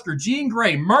 Albert Wesker, Jean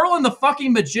Grey, Merlin the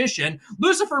fucking Magician,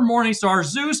 Lucifer Morningstar,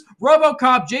 Zeus,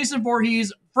 RoboCop, Jason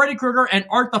Voorhees, Freddy Krueger, and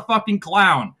Art the fucking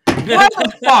Clown. Why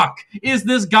the fuck is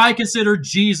this guy considered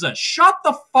Jesus? Shut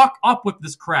the fuck up with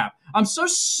this crap. I'm so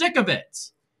sick of it.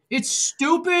 It's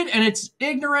stupid, and it's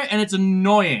ignorant, and it's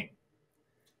annoying.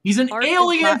 He's an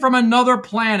alien from another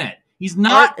planet. He's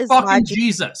not fucking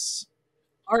Jesus.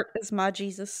 Art is my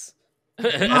Jesus.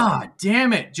 God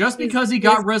damn it. Just because he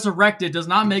got resurrected does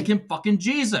not make him fucking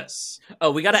Jesus. Oh,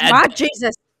 we gotta add... my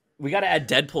Jesus. We gotta add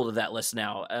Deadpool to that list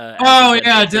now.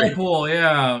 Deadpool,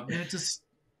 yeah. It just...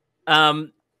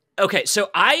 Okay, so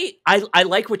I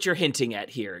like what you're hinting at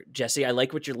here, Jesse. I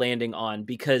like what you're landing on,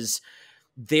 because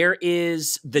there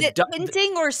is the...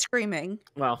 hinting or screaming?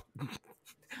 Well...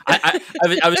 I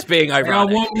was being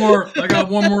ironic. I got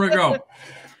one more to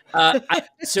go.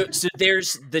 So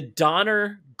there's the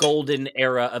Donner Golden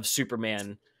era of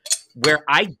Superman, where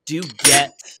I do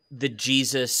get the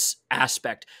Jesus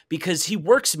aspect, because he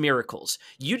works miracles.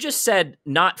 You just said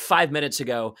not 5 minutes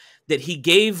ago that he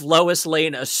gave Lois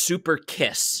Lane a super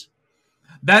kiss.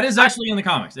 That is actually in the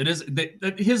comics. It is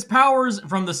his powers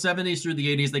from the 70s through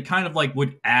the 80s. They kind of like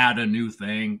would add a new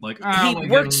thing. Like he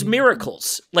works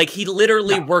miracles. Like he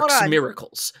literally works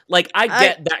miracles. Like I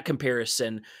get that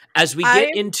comparison. As we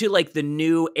get into like the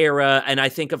new era, and I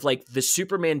think of like the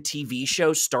Superman TV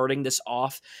show starting this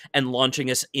off and launching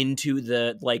us into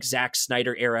the like Zack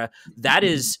Snyder era. That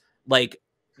is like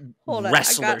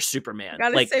wrestler Superman. I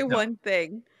gotta say one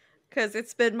thing. Because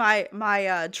it's been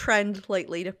my trend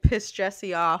lately to piss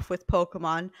Jesse off with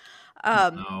Pokemon.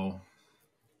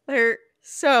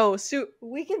 So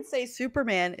we can say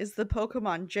Superman is the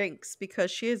Pokemon Jinx because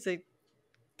she has an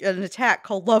attack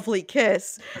called Lovely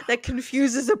Kiss that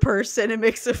confuses a person and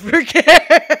makes them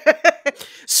forget.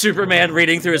 Superman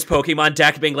reading through his Pokemon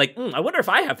deck being like, I wonder if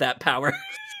I have that power.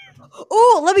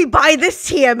 Oh, let me buy this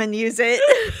TM and use it.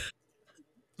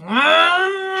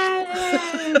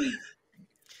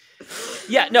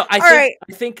 Yeah, no, I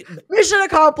think mission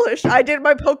accomplished. I did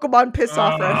my Pokemon piss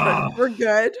off reference. We're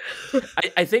good.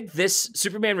 I think this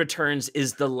Superman Returns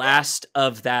is the last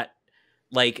of that,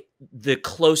 like the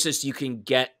closest you can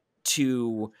get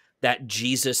to that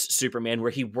Jesus Superman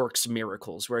where he works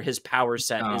miracles, where his power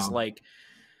set is like,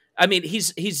 I mean,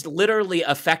 he's literally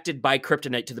affected by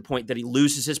kryptonite to the point that he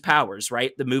loses his powers,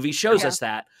 right? The movie shows us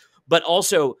that, but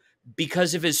also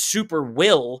because of his super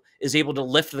will is able to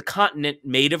lift the continent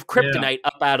made of kryptonite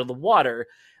up out of the water.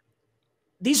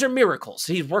 These are miracles.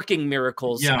 He's working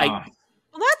miracles. Well,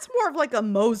 that's more of like a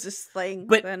Moses thing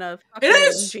than a... It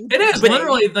is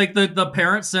literally like the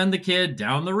parents send the kid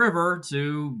down the river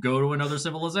to go to another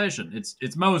civilization.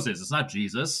 It's Moses. It's not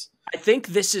Jesus. I think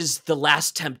this is the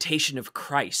last temptation of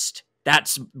Christ.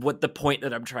 That's what the point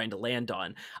that I'm trying to land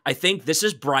on. I think this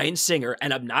is Bryan Singer,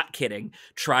 and I'm not kidding,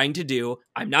 trying to do,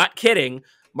 I'm not kidding,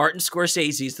 Martin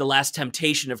Scorsese's The Last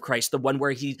Temptation of Christ, the one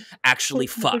where he actually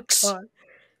fucks.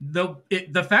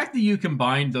 The fact that you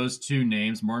combine those two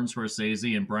names, Martin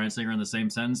Scorsese and Bryan Singer, in the same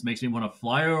sentence makes me want to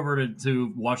fly over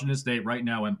to Washington State right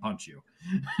now and punch you.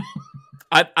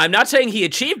 I'm not saying he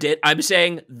achieved it. I'm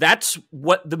saying that's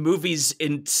what the movie's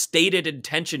stated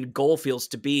intention goal feels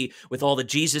to be, with all the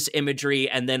Jesus imagery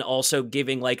and then also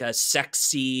giving like a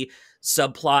sexy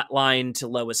subplot line to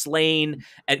Lois Lane.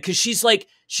 And because she's like,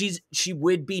 she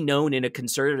would be known in a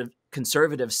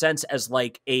conservative sense as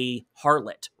like a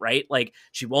harlot, right? Like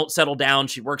she won't settle down.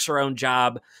 She works her own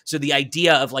job. So the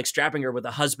idea of like strapping her with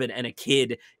a husband and a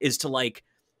kid is to like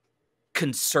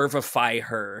conservify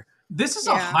her. This is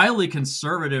a highly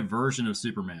conservative version of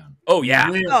Superman. Oh yeah.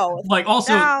 Like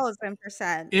also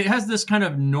 1,000%. It has this kind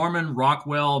of Norman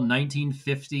Rockwell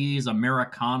 1950s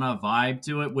Americana vibe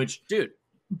to it, which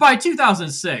by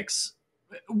 2006,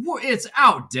 it's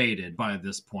outdated by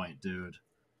this point, dude.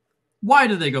 Why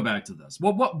did they go back to this?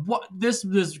 What this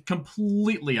is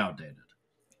completely outdated.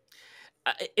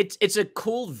 It's a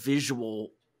cool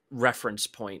visual reference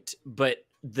point, but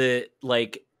the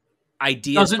like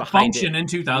ideas doesn't function in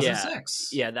 2006.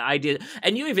 Yeah, the idea,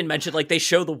 and you even mentioned like they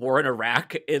show the war in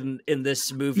Iraq in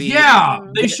this movie. Yeah,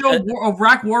 they show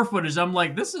Iraq war footage. I'm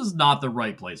like, this is not the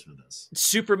right place for this.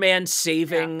 Superman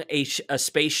saving a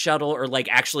space shuttle, or like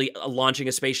actually launching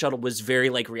a space shuttle, was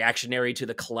very like reactionary to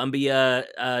the Columbia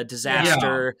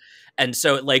disaster. And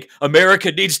so like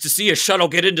America needs to see a shuttle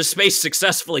get into space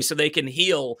successfully so they can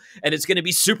heal, and it's going to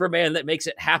be Superman that makes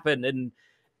it happen. And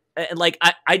like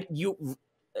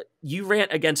you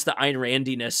rant against the Ayn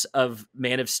Randiness of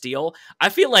Man of Steel. I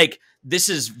feel like this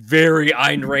is very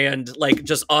Ayn Rand, like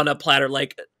just on a platter,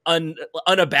 like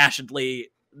unabashedly.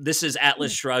 This is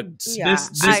Atlas Shrugged. Yeah,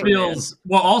 this feels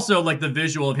also like the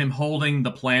visual of him holding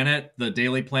the planet, the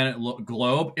Daily Planet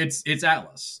globe. It's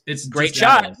Atlas. It's great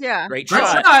shot. Atlas. Yeah, great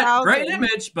shot. Great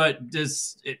image, but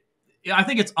just I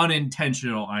think it's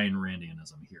unintentional Ayn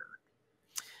Randianism here.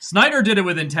 Snyder did it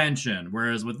with intention,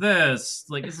 whereas with this,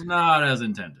 like, it's not as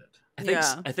intended.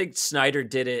 I think Snyder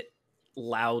did it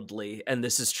loudly, and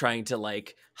this is trying to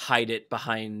like hide it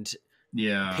behind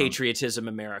patriotism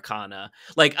Americana.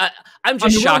 Like I'm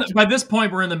just shocked. By this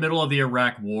point, we're in the middle of the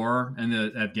Iraq War, and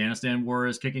the Afghanistan War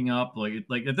is kicking up.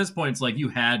 Like at this point, it's like you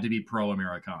had to be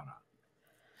pro-Americana.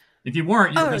 If you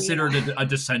weren't, you were considered a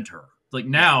dissenter. Like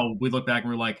now, we look back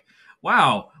and we're like,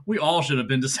 wow, we all should have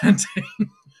been dissenting.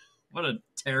 What a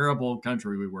terrible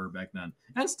country we were back then.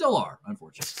 And still are,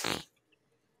 unfortunately.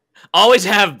 Always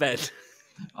have been.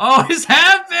 Always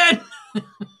have been!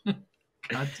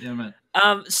 God damn it.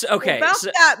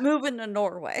 That moving to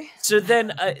Norway. So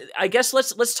then, I guess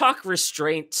let's talk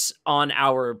restraints on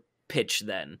our pitch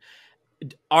then.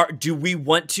 Do we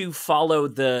want to follow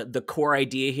the core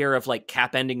idea here of like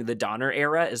cap ending the Donner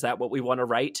era? Is that what we want to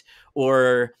write?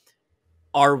 Or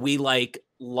are we like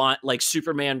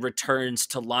Superman Returns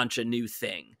to launch a new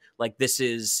thing? Like this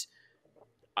is,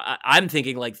 I'm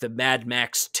thinking like the Mad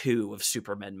Max 2 of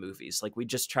Superman movies. Like we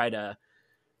just try to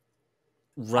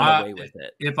run away with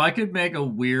it. If I could make a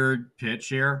weird pitch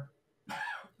here,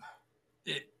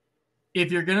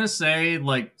 if you're going to say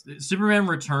like Superman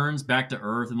returns back to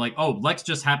Earth and like, oh, Lex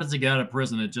just happens to get out of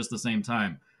prison at just the same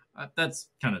time. That's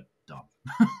kind of dumb.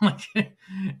 Like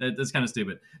that's kind of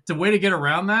stupid. The way to get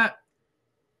around that,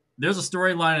 there's a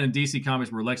storyline in DC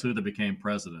Comics where Lex Luthor became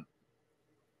president.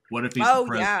 What if he's the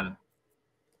president?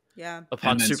 Yeah.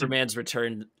 Upon Superman's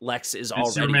return, Lex is already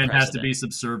Superman president. has to be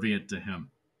subservient to him.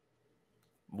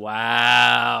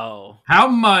 Wow. How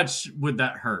much would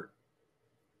that hurt?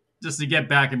 Just to get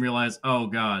back and realize, oh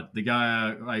God, the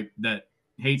guy that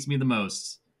hates me the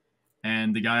most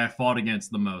and the guy I fought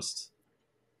against the most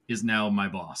is now my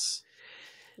boss.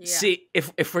 Yeah. See,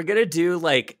 if we're gonna do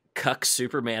like cuck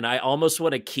Superman, I almost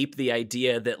want to keep the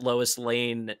idea that Lois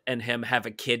Lane and him have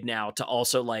a kid now to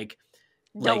also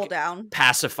double down,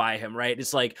 pacify him, right?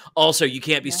 It's like, also, you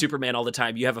can't be Superman all the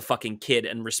time. You have a fucking kid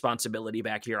and responsibility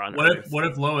back here on Earth. What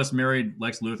if Lois married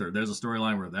Lex Luthor? There's a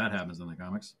storyline where that happens in the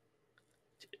comics.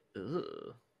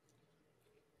 Ugh.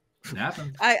 It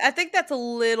happens. I think that's a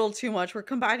little too much. We're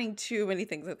combining too many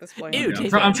things at this point. Ew,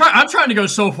 I'm trying to go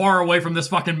so far away from this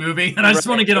fucking movie, and I just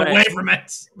want to get away from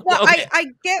it. Well, okay.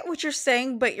 I get what you're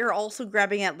saying, but you're also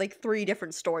grabbing at like 3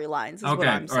 different storylines. Is what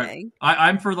I'm saying.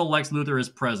 I'm for the Lex Luthor as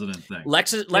president thing.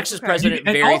 Lex is president,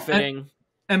 very fitting.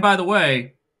 And by the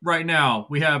way, right now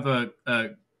we have a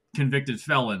convicted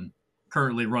felon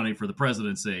currently running for the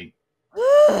presidency.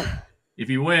 If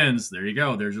he wins, there you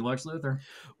go. There's your Lex Luthor.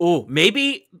 Oh,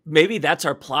 maybe that's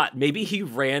our plot. Maybe he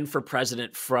ran for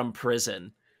president from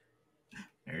prison.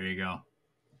 There you go.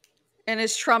 And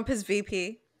is Trump his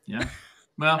VP? Yeah.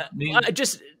 Well,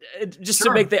 just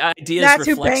to make the ideas that's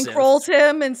reflexive. Who bankrolled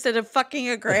him instead of fucking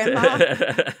a grandma.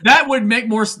 That would make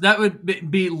more. That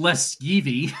would be less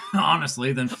skeevy,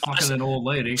 honestly, than fucking an old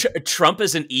lady. Trump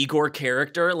is an Igor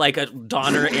character, like a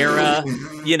Donner era,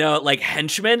 like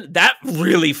henchman. That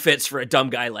really fits for a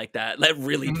dumb guy like that. That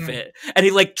really fit. And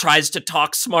he tries to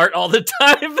talk smart all the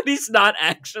time, but he's not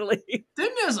actually.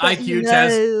 Didn't his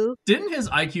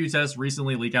IQ test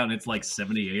recently leak out and it's like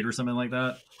 78 or something like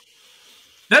that?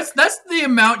 That's the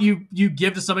amount you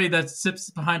give to somebody that sits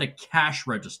behind a cash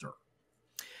register.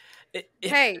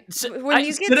 Hey, when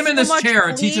you sit him in this chair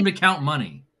and teach him to count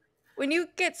money. When you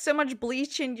get so much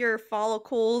bleach in your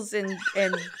follicles and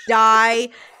dye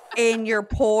in your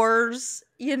pores,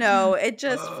 it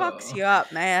just fucks you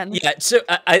up, man. Yeah. So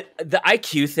the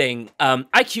IQ thing,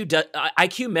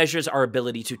 IQ measures our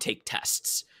ability to take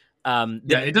tests.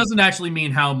 It doesn't actually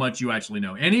mean how much you actually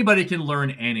know. Anybody can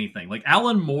learn anything. Like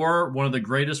Alan Moore, one of the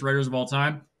greatest writers of all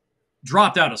time,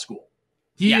 dropped out of school.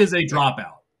 He is a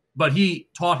dropout, but he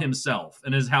taught himself,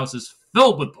 and his house is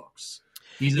filled with books.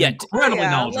 He's an incredibly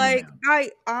knowledgeable man.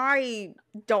 I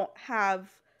don't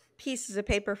have pieces of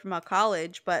paper from a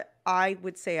college, but I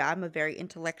would say I'm a very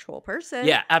intellectual person.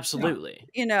 Yeah, absolutely.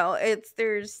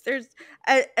 There's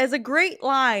as a great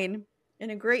line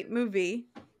in a great movie,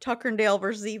 Tucker and Dale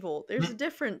versus Evil. There's a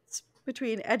difference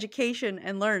between education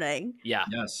and learning. Yeah.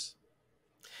 Yes.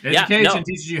 Education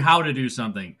teaches you how to do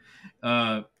something,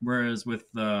 whereas with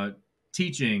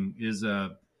teaching is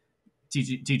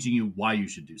teaching you why you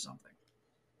should do something.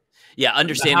 Yeah,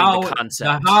 understanding the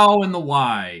concept. The how and the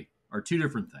why are 2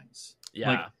 different things.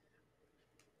 Yeah.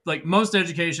 Like most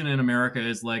education in America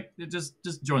is like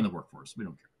just join the workforce. We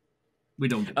don't care. We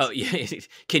don't get yeah.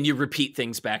 Can you repeat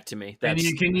things back to me?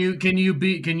 Can you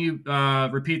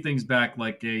repeat things back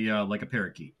like a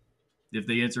parakeet? If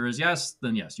the answer is yes,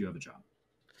 then yes, you have a job.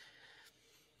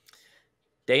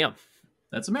 Damn.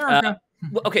 That's America.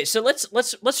 Okay, so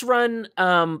let's run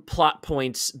plot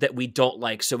points that we don't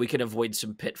like so we can avoid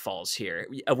some pitfalls here.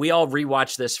 We all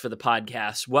rewatched this for the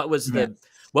podcast. What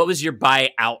was your buy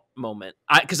out moment?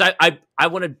 Because I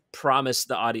want to promise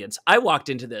the audience, I walked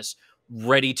into this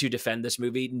ready to defend this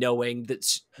movie, knowing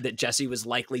that Jesse was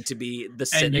likely to be the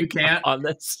cynic on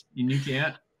this. And you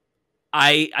can't.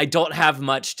 I don't have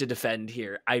much to defend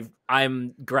here.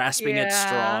 I'm grasping at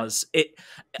straws.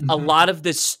 A lot of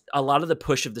the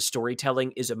push of the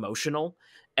storytelling is emotional,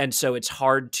 and so it's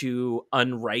hard to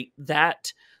unwrite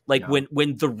that.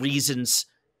 When the reasons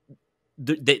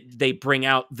they bring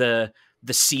out the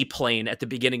seaplane at the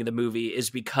beginning of the movie is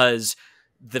because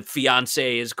the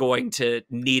fiance is going to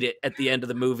need it at the end of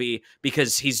the movie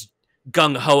because he's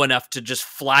gung-ho enough to just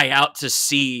fly out to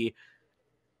sea.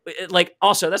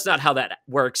 Also, that's not how that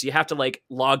works. You have to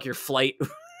log your flight.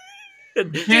 You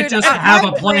can't just have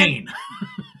a plane.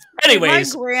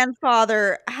 Anyways, my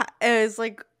grandfather is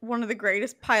one of the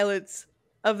greatest pilots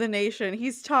of the nation.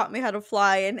 He's taught me how to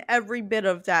fly, and every bit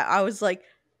of that, I was like,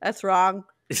 that's wrong.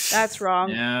 That's wrong.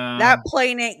 Yeah. That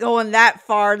plane ain't going that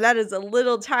far. That is a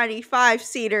little tiny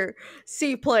 5-seater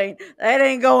seaplane. That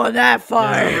ain't going that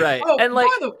far. Yeah, right. Oh, and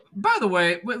by the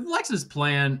way, with Lex's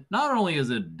plan, not only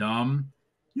is it dumb,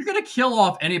 you're going to kill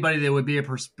off anybody that would be a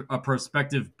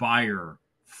prospective buyer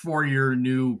for your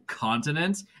new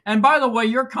continent. And by the way,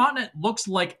 your continent looks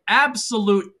like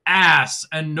absolute ass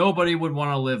and nobody would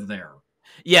want to live there.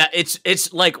 Yeah,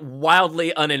 it's like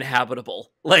wildly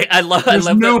uninhabitable. Like I love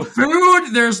no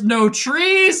food, there's no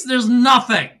trees, there's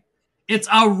nothing. It's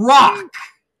a rock.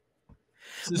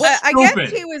 Well, I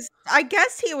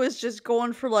guess he was just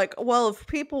going for like, well, if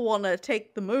people want to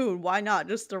take the moon, why not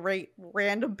just a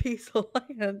random piece of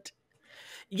land?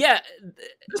 Yeah,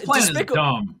 this plan is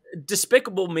dumb.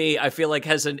 Despicable Me, I feel like,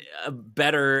 has a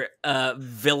better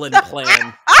villain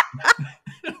plan.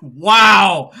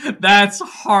 Wow, that's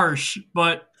harsh,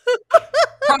 but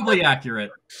probably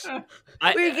accurate.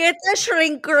 We get the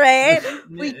shrink ray.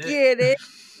 We get it.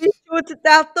 He shoots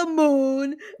out the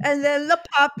moon, and then the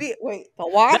puppy. Wait, the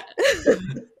what?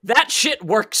 That shit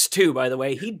works too, by the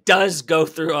way. He does go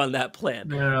through on that plan.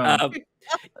 Yeah.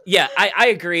 Yeah, I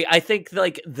agree. I think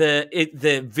like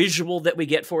the visual that we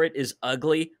get for it is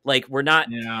ugly. Like we're not.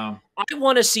 Yeah. I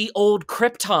want to see old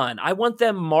Krypton. I want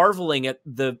them marveling at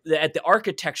the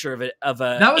architecture of it. That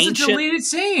was ancient... a deleted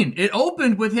scene. It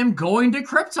opened with him going to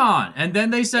Krypton, and then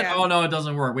they said, "Oh no, it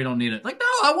doesn't work. We don't need it." Like,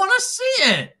 no, I want to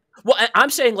see it. Well, I'm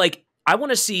saying like I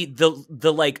want to see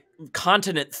the like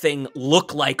continent thing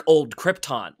look like old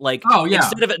Krypton. Like,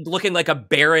 instead of it looking like a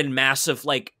barren mass of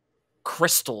like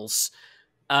crystals.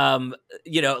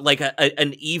 Like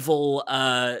an evil.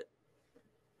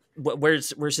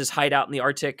 Where's his hideout in the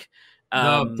Arctic?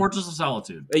 The Fortress of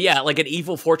Solitude. Yeah, like an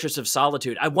evil Fortress of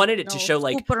Solitude. I wanted it to show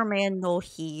like Superman no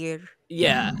here.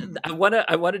 Yeah, I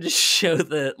wanted to show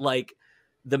the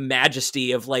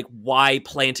majesty of like why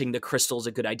planting the crystal is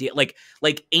a good idea. Like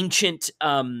ancient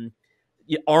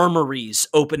armories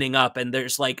opening up, and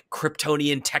there's like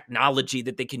Kryptonian technology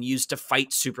that they can use to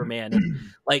fight Superman, and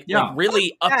like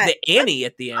really up the ante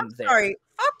at the end. Sorry,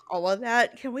 fuck all of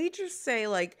that. Can we just say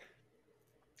like,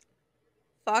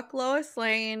 fuck Lois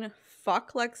Lane,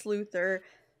 fuck Lex Luthor.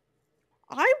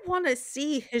 I want to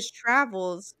see his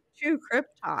travels to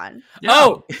Krypton.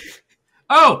 Yeah.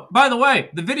 Oh, by the way,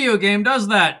 the video game does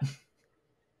that.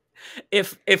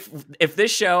 If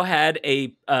this show had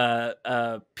a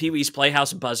Pee-wee's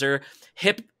Playhouse buzzer,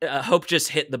 Hope just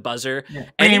hit the buzzer. Yeah.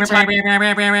 The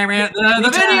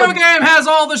video game has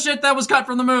all the shit that was cut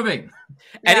from the movie.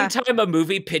 Anytime a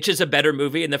movie pitches a better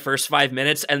movie in the first 5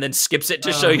 minutes and then skips it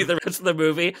to show you the rest of the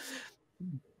movie,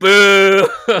 boo!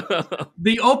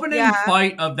 The opening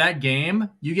fight of that game,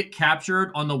 you get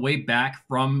captured on the way back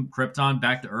from Krypton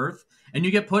back to Earth, and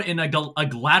you get put in a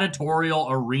gladiatorial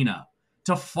arena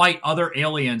to fight other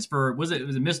aliens for, was it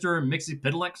Mr.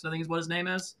 Mxyzptlk, I think is what his name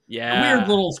is? Yeah. A weird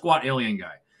little squat alien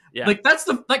guy. Yeah. Like, that's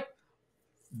the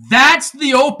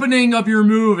opening of your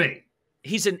movie.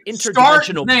 He's an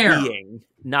interdimensional being,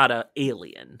 not an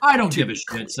alien. I don't give a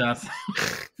shit, Seth.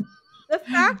 The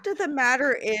fact of the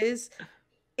matter is,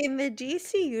 in the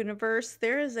DC universe,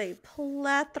 there is a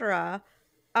plethora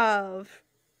of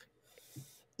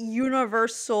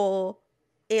universal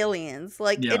aliens.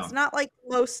 Like it's not like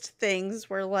most things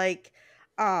where like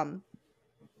I'll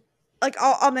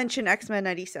mention X-Men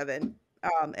 97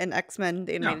 and X-Men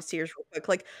the Animated Series real quick.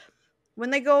 Like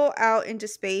when they go out into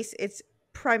space, it's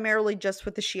primarily just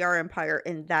with the Shi'ar Empire,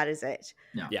 and that is it.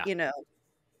 You know,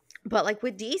 but like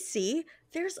with DC,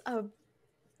 there's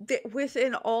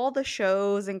within all the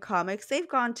shows and comics, they've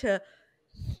gone to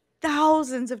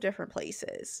thousands of different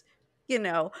places, you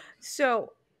know,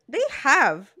 so they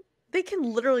can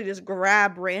literally just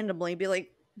grab randomly and be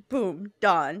like, boom,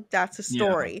 done. That's a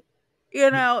story.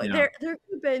 You know, there could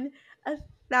have been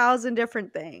 1,000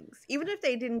 different things. Even if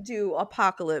they didn't do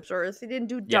Apocalypse or if they didn't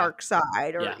do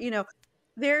Darkseid or, you know,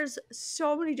 there's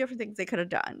so many different things they could have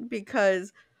done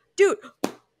because, dude,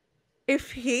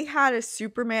 if he had a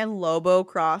Superman Lobo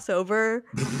crossover,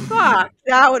 fuck,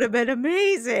 that would have been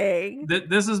amazing.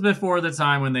 This is before the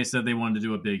time when they said they wanted to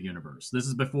do a big universe. This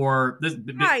is before the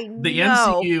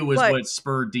MCU was what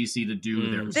spurred DC to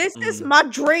do theirs. This is my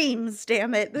dreams,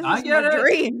 damn it. This is my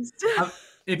dreams.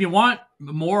 If you want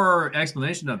more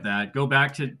explanation of that, go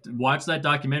back to watch that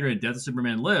documentary, Death of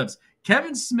Superman Lives.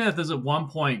 Kevin Smith is at one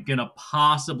point going to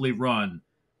possibly run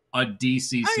a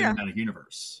DC cinematic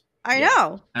universe. I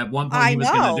know. At one point, he was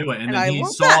going to do it, and then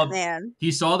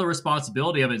he saw the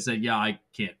responsibility of it and said, "Yeah, I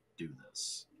can't do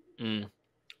this."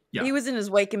 Yeah, he was in his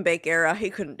wake and bake era.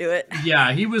 He couldn't do it.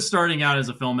 Yeah, he was starting out as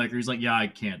a filmmaker. He's like, "Yeah, I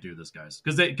can't do this, guys,"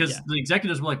 because the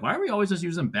executives were like, "Why are we always just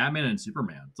using Batman and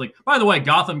Superman?" It's like, by the way,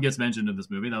 Gotham gets mentioned in this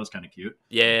movie. That was kind of cute.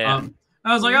 Yeah.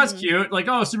 I was like, "That's cute." Like,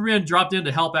 oh, Superman dropped in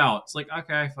to help out. It's like,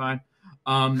 okay, fine.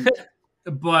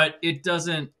 But it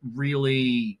doesn't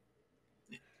really.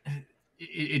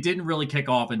 It didn't really kick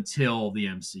off until the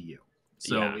MCU.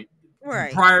 So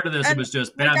Right. Prior to this, it was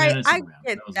just Batman and Superman. I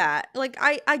get that. Like,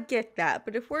 I get that.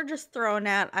 But if we're just throwing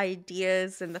out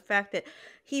ideas and the fact that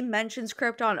he mentions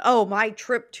Krypton, oh, my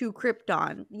trip to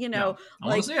Krypton, you know, I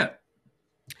want to see it.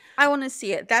 I want to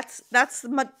see it. That's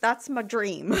my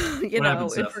dream. You know,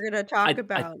 if we're gonna talk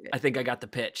about it. I think I got the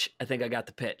pitch.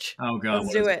 Oh god,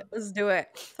 let's do it.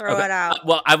 Throw it out.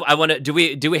 Well, I want to. Do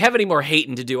we have any more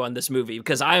hating to do on this movie?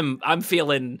 Because I'm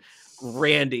feeling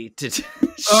randy to shit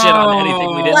on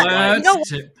anything we didn't like.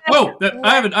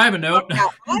 I have a note. I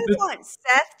want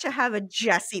Seth to have a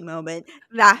Jesse moment.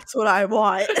 That's what I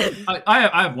want. I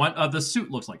have one. The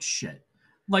suit looks like shit.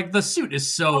 Like the suit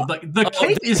is so like the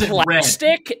cape isn't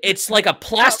plastic. Red. It's like a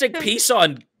plastic piece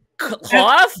on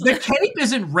cloth. The cape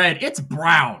isn't red. It's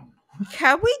brown.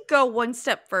 Can we go one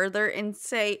step further and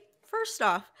say, first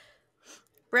off,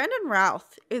 Brandon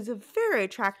Routh is a very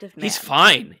attractive man. He's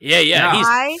fine. Yeah.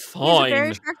 He's fine. He's a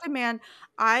very attractive man.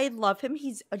 I love him.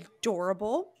 He's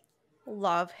adorable.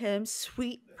 Love him.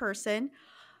 Sweet person.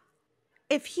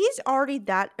 If he's already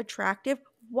that attractive,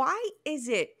 why is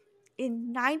it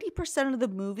in 90% of the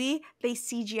movie they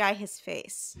CGI his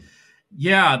face?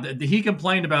 Yeah, he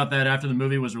complained about that after the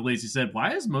movie was released. He said,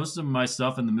 why is most of my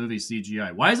stuff in the movie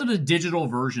CGI? Why is it a digital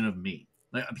version of me?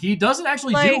 Like, he doesn't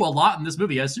actually do a lot in this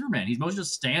movie as Superman. He mostly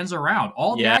just stands around.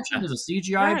 All the action is a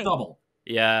CGI double.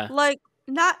 Yeah. Like,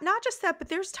 not just that, but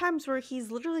there's times where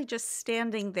he's literally just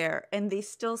standing there and they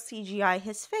still CGI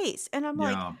his face. And I'm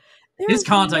like, his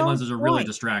contact lenses are really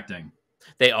distracting.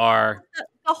 They are.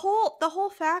 The whole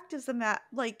fact is that,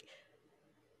 like,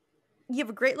 you have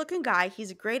a great looking guy.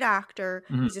 He's a great actor.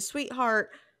 Mm-hmm. He's a sweetheart.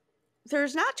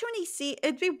 There's not too many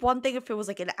it'd be one thing if it was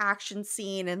like an action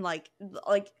scene and like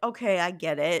okay, I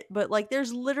get it, but like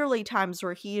there's literally times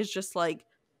where he is just like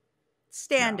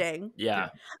standing,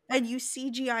 and you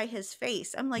CGI his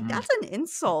face. I'm like, that's an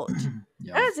insult.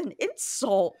 That is an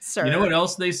insult, sir. You know what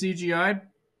else they CGI'd?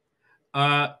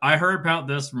 I heard about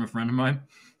this from a friend of mine.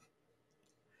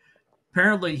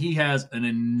 Apparently, he has an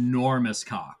enormous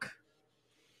cock.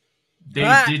 They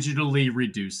digitally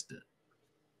reduced it.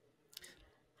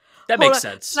 That makes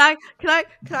sense. Can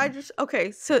I just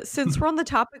so since we're on the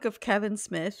topic of Kevin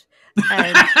Smith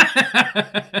and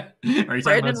are you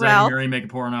talking about Zack Murray make a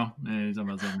porno? Yeah, you're talking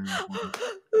about Zack Murray make a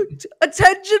porno.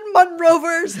 Attention,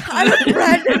 Munrovers! I'm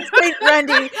Brandon St.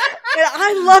 Randy, and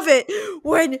I love it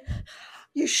when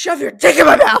you shove your dick in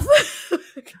my mouth.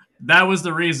 That was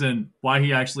the reason why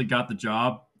he actually got the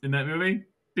job in that movie,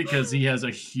 because he has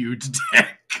a huge dick.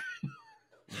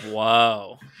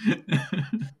 Wow.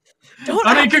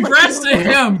 Congrats to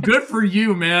him. Good for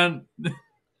you, man.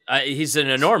 He's an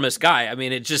enormous guy. I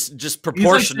mean, it just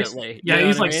proportionately.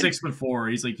 He's like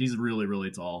 6'4". He's really, really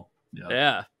tall.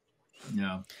 Yeah.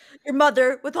 Your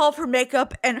mother, with all of her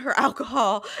makeup and her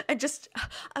alcohol, and just,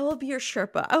 I will be your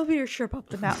Sherpa. I will be your Sherpa up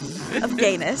the mountain of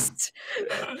gayness.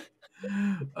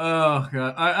 Oh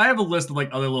god, I have a list of like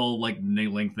other little like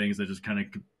niggling things that just kind of.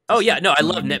 Oh yeah, no, I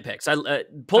love nitpicks.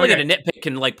 Pulling at a nitpick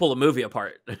can like pull a movie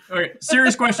apart. Okay,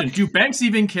 serious question: do banks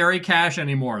even carry cash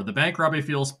anymore? The bank robbery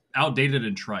feels outdated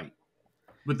and trite.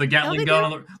 With the Gatling gun on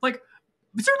the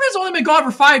Superman's only been gone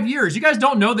for 5 years. You guys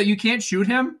don't know that you can't shoot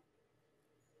him?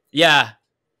 Yeah,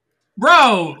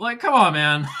 bro. Like, come on,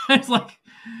 man. It's like.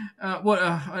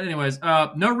 Anyways,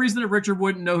 no reason that Richard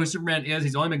wouldn't know who Superman is.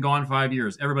 He's only been gone 5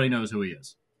 years. Everybody knows who he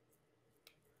is.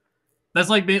 That's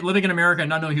like living in America and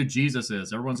not knowing who Jesus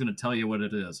is. Everyone's going to tell you what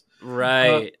it is.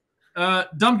 Right.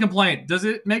 Dumb complaint. Does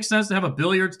it make sense to have a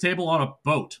billiards table on a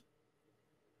boat?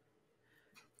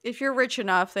 If you're rich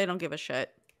enough, they don't give a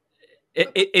shit.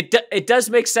 It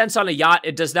does make sense on a yacht.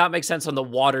 It does not make sense on the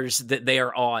waters that they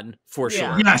are on, for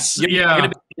sure. Yes. You're going to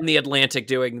be in the Atlantic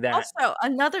doing that. Also,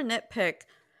 another nitpick.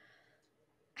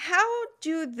 How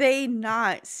do they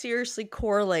not seriously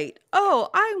correlate? Oh,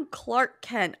 I'm Clark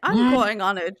Kent. I'm going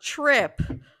on a trip.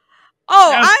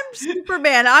 Oh, I'm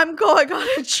Superman. I'm going on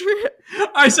a trip.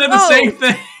 I said the same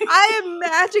thing. I am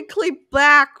magically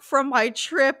back from my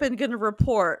trip and going to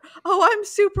report. Oh, I'm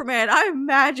Superman. I'm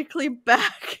magically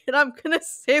back and I'm going to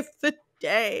save the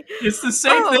day. It's the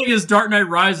same thing as Dark Knight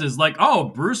Rises. Like, oh,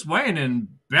 Bruce Wayne and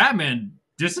Batman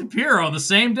disappear on the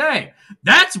same day.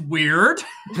 That's weird.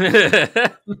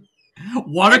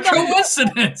 What a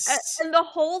coincidence. And the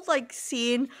whole like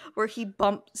scene where he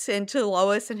bumps into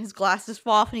Lois and his glasses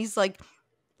fall off and he's like,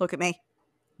 look at me.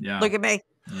 Yeah. Look at me.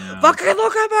 Yeah. Fucking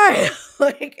look at me.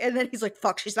 Like, and then he's like,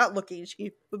 fuck, she's not looking.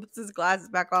 She puts his glasses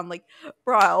back on. Like,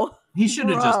 bro. He should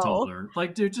have just told her.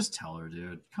 Like, dude, just tell her,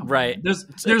 dude. Come on.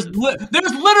 There's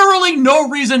literally no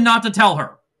reason not to tell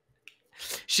her.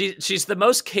 She's the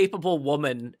most capable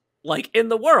woman like in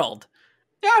the world.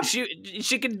 Yeah,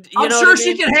 she could. I'm sure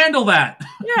she can handle that.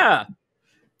 Yeah.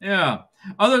 Yeah.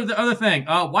 Other thing.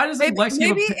 Why doesn't Lex?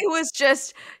 Maybe it was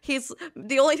just he's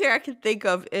the only thing I can think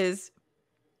of is,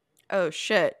 oh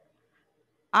shit,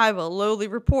 I have a lowly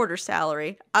reporter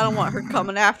salary. I don't want her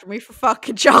coming after me for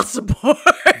fucking child support.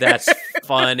 That's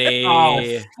funny.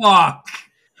 Oh fuck.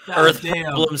 Earth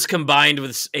problems combined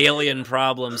with alien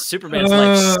problems. Superman's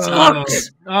life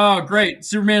sucks. Oh, great.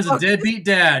 Superman's a deadbeat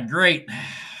dad. Great.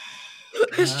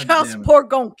 His child support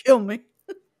gonna kill me.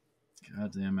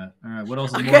 God damn it. All right, what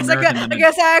else is I more guess American I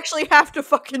guess I actually have to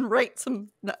fucking write some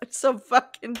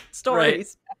fucking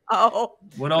stories. Right. Oh.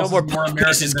 What else is more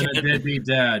American than a deadbeat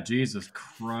dad? Jesus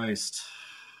Christ.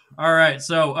 All right,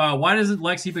 so why doesn't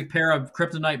Lex keep a pair of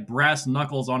kryptonite brass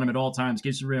knuckles on him at all times in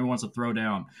case Superman wants to throw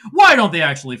down? Why don't they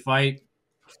actually fight?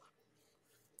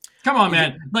 Come on,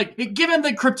 man. Like, give him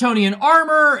the Kryptonian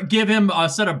armor. Give him a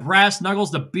set of brass knuckles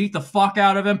to beat the fuck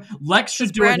out of him. Lex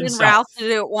should do it himself. Brandon Routh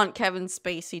didn't want Kevin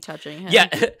Spacey touching him. Yeah,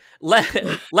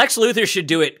 Lex Luthor should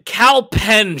do it. Cal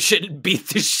Penn should beat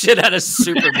the shit out of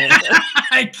Superman.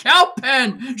 Cal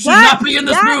Penn should not be in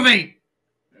this movie.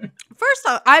 First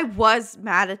off, I was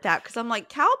mad at that because I'm like,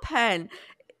 Cal Penn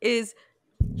is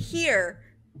here,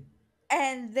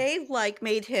 and they like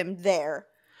made him there.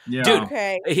 Yeah. Dude,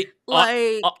 okay.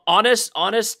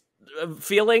 Honest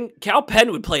feeling, Cal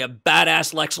Penn would play a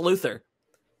badass Lex Luthor.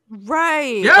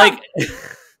 Right. Yeah. Like,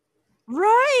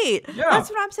 right. Yeah. That's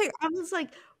what I'm saying. I was like,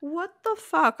 what the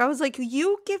fuck? I was like,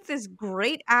 you give this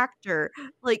great actor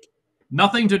like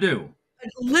nothing to do.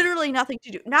 Literally nothing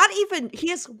to do. Not even, he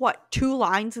has what, 2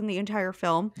 lines in the entire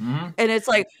film? Mm-hmm. And it's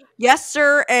like, yes,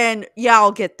 sir, and yeah,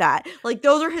 I'll get that. Like,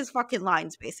 those are his fucking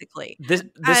lines, basically. This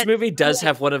movie does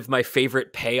have one of my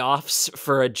favorite payoffs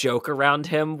for a joke around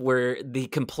him, where he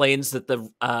complains that the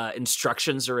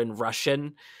instructions are in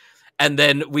Russian, and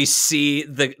then we see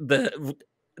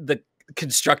the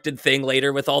constructed thing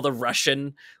later with all the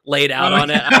Russian laid out on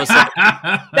it. I was like,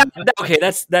 okay,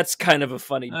 that's kind of a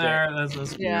funny bit.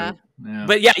 That's yeah. Yeah.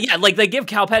 But yeah, like they give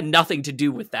Cal Penn nothing to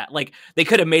do with that. Like they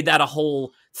could have made that a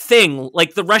whole thing,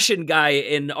 like the Russian guy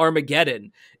in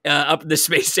Armageddon up in the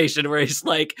space station where he's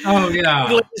like, oh yeah,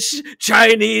 English,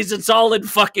 Chinese, it's all in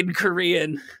fucking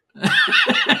Korean.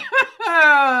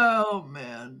 Oh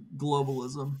man,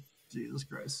 globalism, Jesus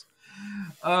Christ.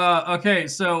 Okay,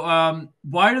 so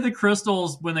why do the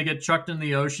crystals, when they get chucked in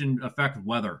the ocean, affect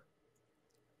weather?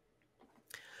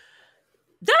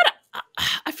 That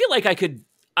I feel like I could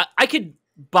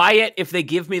buy it if they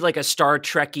give me like a Star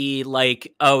Trek-y,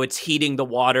 like, oh, it's heating the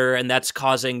water and that's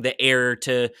causing the air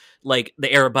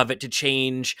above it to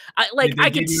change. Did they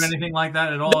give you anything like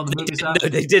that at all in the movie? No,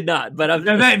 they did not. But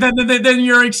then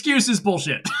your excuse is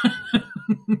bullshit.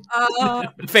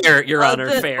 Fair, Your Honor,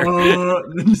 fair.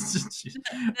 The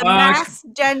mass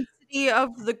density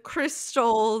of the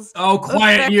crystals. Oh,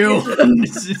 quiet you.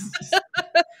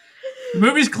 The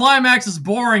movie's climax is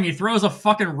boring. He throws a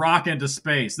fucking rock into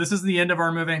space. This is the end of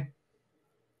our movie.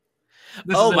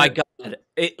 Oh my god!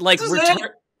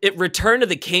 Return to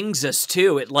the Kingsus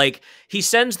too. It like he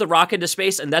sends the rock into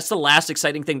space, and that's the last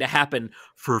exciting thing to happen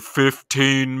for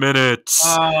 15 minutes.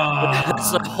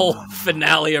 That's the whole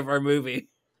finale of our movie.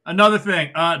 Another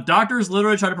thing, doctors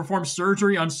literally try to perform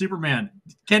surgery on Superman.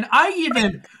 Can I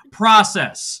even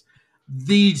process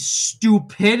the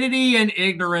stupidity and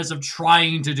ignorance of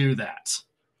trying to do that?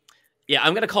 Yeah,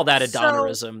 I'm gonna call that a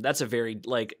Donnerism. That's a very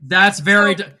That's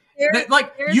very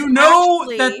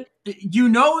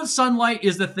sunlight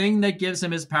is the thing that gives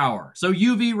him his power. So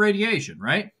UV radiation,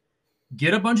 right?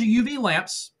 Get a bunch of UV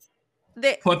lamps,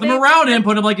 put them around him,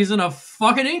 put him like he's in a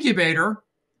fucking incubator,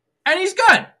 and he's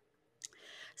good.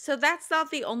 So that's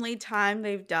not the only time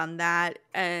they've done that,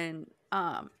 and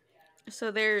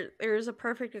so there's a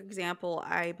perfect example.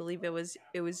 I believe it was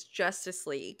Justice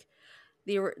League.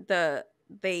 The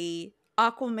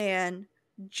Aquaman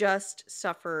just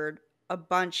suffered a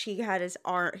bunch. He had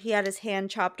his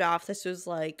hand chopped off. This was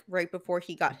like right before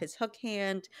he got his hook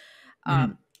hand.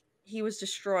 He was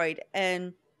destroyed,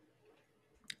 and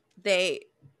they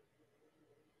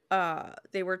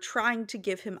were trying to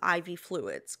give him IV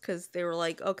fluids because they were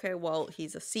like, okay, well,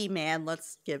 he's a seaman,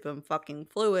 let's give him fucking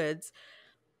fluids.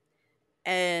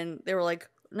 And they were like,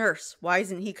 nurse, why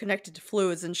isn't he connected to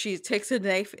fluids? And she takes a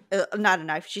knife, not a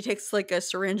knife, she takes like a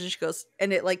syringe and she goes,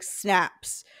 and it like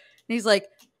snaps. And he's like,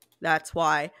 that's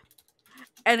why.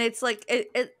 And it's like,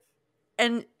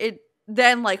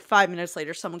 then like 5 minutes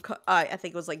later, someone, I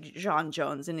think it was like John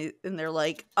Jones, and they're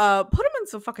like, put him in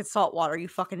some fucking salt water, you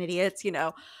fucking idiots, you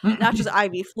know, not just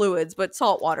IV fluids, but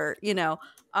salt water, you know.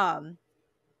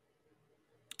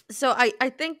 So I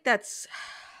think that's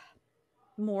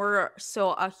more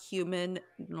so a human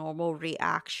normal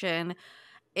reaction.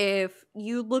 If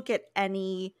you look at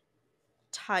any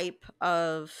type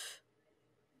of,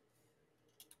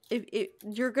 if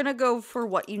you're gonna go for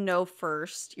what you know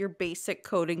first, your basic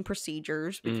coding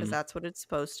procedures, because that's what it's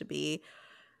supposed to be.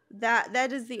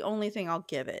 That is the only thing I'll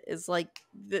give it, is like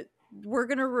we're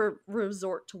gonna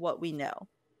resort to what we know,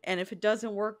 and if it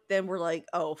doesn't work, then we're like,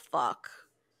 oh fuck.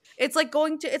 It's like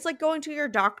going to your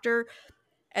doctor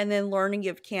and then learning you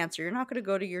have cancer. You're not going to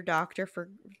go to your doctor for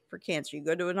cancer. You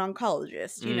go to an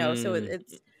oncologist, you know? So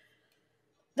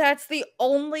that's the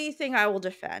only thing I will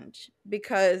defend,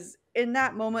 because in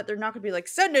that moment, they're not going to be like,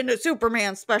 send in a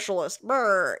Superman specialist,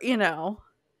 brr, you know?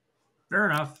 Fair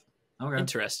enough. Okay.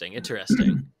 Interesting.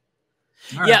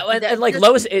 Right. Yeah, and like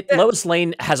Lois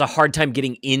Lane has a hard time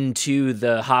getting into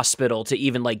the hospital to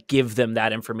even like give them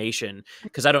that information,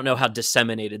 because I don't know how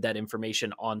disseminated that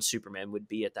information on Superman would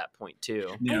be at that point too.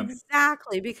 Yeah.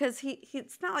 Exactly, because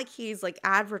it's not like he's like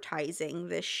advertising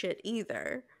this shit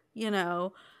either, you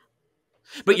know.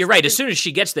 But you're right. As soon as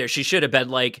she gets there, she should have been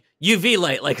like, UV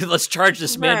light, like, let's charge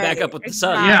this man back up with the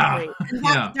sun. Yeah. And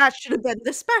that should have been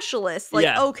the specialist.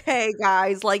 Like, okay,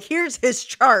 guys, like, here's his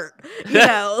chart. You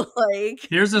know, like.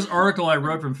 Here's this article I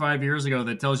wrote from 5 years ago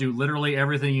that tells you literally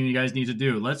everything you guys need to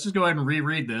do. Let's just go ahead and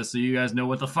reread this so you guys know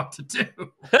what the fuck to do.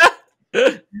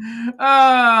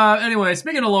 Anyway,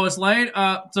 speaking of Lois Lane,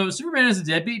 so Superman is a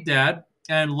deadbeat dad.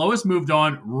 And Lois moved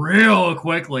on real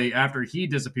quickly after he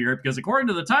disappeared, because according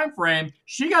to the time frame,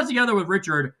 she got together with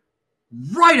Richard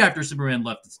right after Superman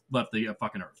left the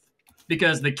fucking Earth,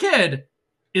 because the kid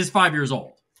is 5 years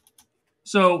old.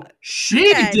 So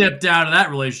she dipped out of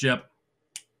that relationship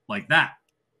like that.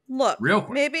 Look, real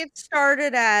quick. Maybe it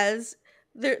started as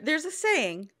there's a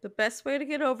saying: the best way to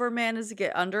get over a man is to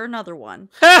get under another one.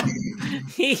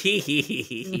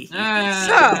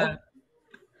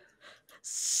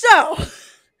 So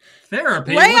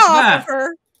therapy. Lay what's off that? Of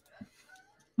her.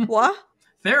 What?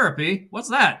 Therapy? What's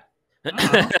that?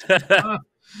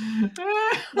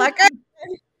 Like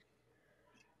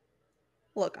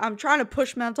look, I'm trying to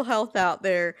push mental health out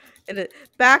there, and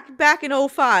back in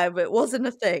 2005, it wasn't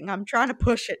a thing. I'm trying to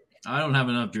push it. I don't have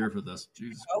enough beer for this.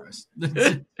 Jesus Christ.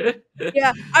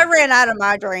 Yeah, I ran out of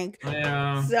my drink.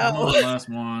 Yeah, so the last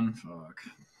one. Fuck.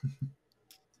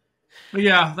 But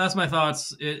yeah, that's my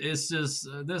thoughts. It's just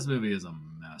this movie is a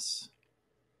mess.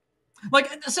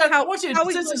 Like, Seth, I want you.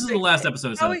 Since this is the last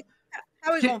episode, how we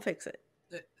gonna fix it?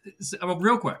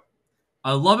 Real quick,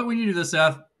 I love it when you do this,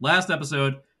 Seth. Last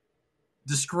episode,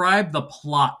 describe the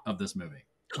plot of this movie.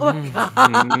 Oh my God.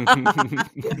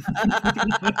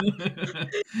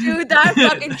 Dude, that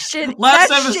fucking shit.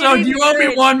 Last episode, you owe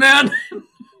me one, man.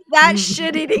 That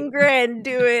shit-eating grin.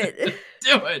 Do it.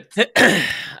 Do it.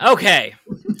 Okay.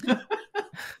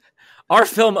 Our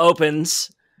film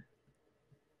opens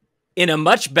in a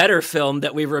much better film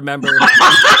that we remember.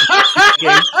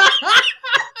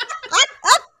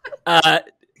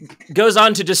 Goes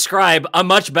on to describe a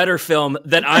much better film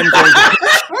that I'm going to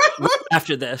watch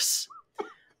after this.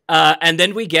 And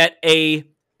then we get a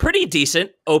pretty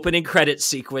decent opening credit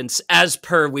sequence, as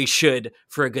per we should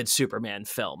for a good Superman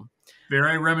film.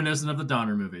 Very reminiscent of the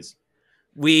Donner movies.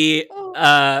 We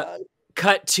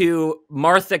cut to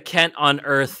Martha Kent on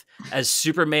Earth as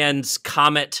Superman's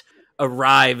comet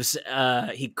arrives.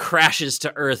 He crashes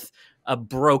to Earth, a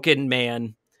broken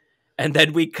man. And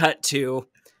then we cut to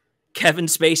Kevin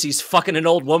Spacey's fucking an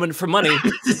old woman for money.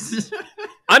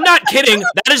 I'm not kidding.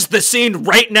 That is the scene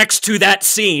right next to that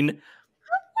scene.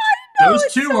 Those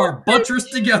two are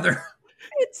buttressed together.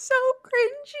 It's so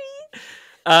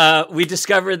cringy. We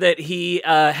discover that he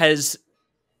has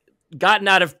gotten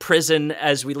out of prison,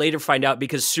 as we later find out,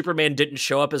 because Superman didn't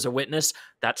show up as a witness.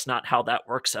 That's not how that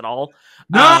works at all.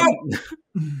 No!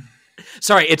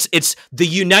 Sorry, it's the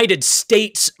United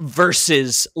States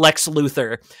versus Lex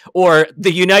Luthor, or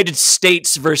the United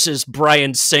States versus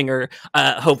Bryan Singer,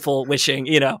 hopeful wishing,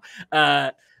 you know.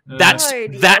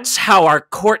 That's how our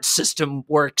court system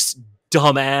works,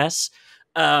 dumbass.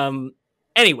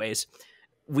 Anyways,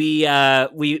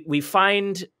 we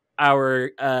find our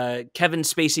Kevin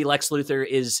Spacey Lex Luthor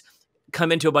is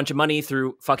come into a bunch of money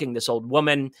through fucking this old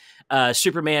woman.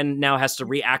 Superman now has to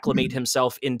reacclimate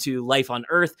himself into life on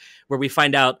Earth, where we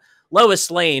find out Lois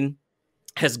Lane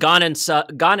has gone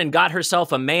and got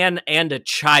herself a man and a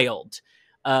child.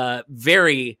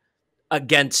 Very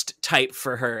against type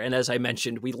for her. And as I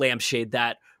mentioned, we lampshade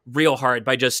that real hard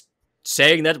by just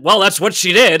saying that, well, that's what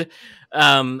she did.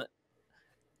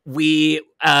 We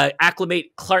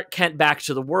acclimate Clark Kent back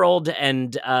to the world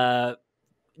and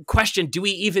question, do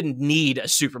we even need a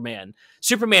Superman?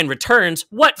 Superman returns.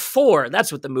 What for?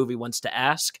 That's what the movie wants to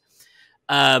ask.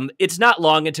 It's not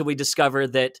long until we discover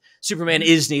that Superman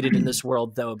is needed in this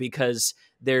world, though, because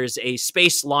there's a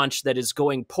space launch that is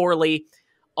going poorly.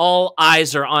 All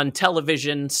eyes are on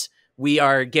televisions. We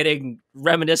are getting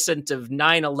reminiscent of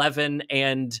 9/11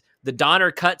 and the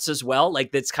Donner cuts as well.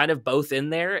 Like, that's kind of both in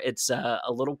there. It's a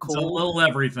little cool. It's a little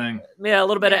everything. Yeah, a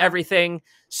little bit of everything.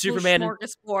 Superman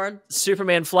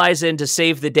flies in to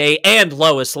save the day, and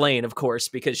Lois Lane, of course,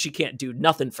 because she can't do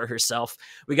nothing for herself.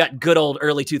 We got good old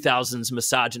early 2000s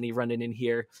misogyny running in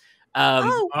here.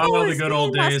 The good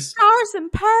old days. Stars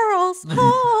and pearls.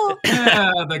 Oh.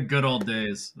 Yeah, the good old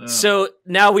days. So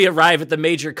now we arrive at the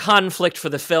major conflict for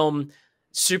the film.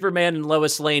 Superman and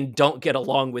Lois Lane don't get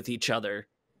along with each other.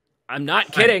 I'm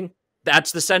not kidding.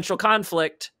 That's the central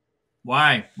conflict.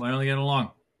 Why? Why don't they get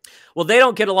along? Well, they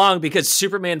don't get along because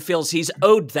Superman feels he's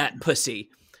owed that pussy.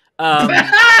 And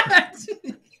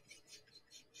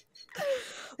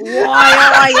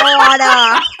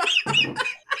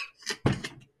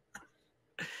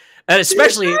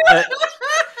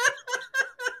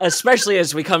especially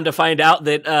as we come to find out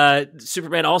that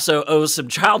Superman also owes some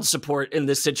child support in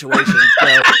this situation.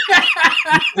 So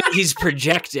he's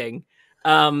projecting.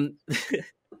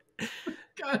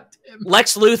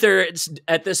 Lex Luthor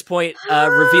at this point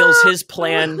reveals his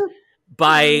plan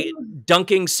by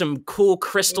dunking some cool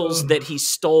crystals that he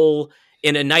stole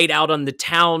in a night out on the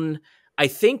town. I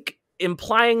think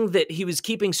implying that he was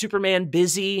keeping Superman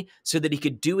busy so that he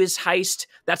could do his heist.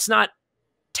 That's not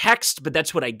text, but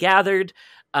that's what I gathered.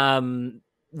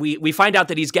 We find out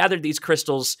that he's gathered these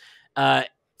crystals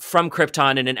from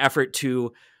Krypton in an effort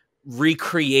to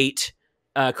recreate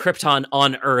Krypton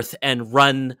on Earth and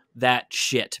run that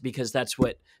shit, because that's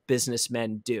what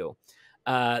businessmen do.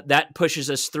 That pushes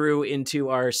us through into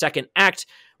our second act,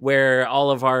 where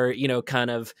all of our,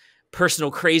 kind of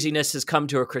personal craziness has come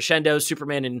to a crescendo.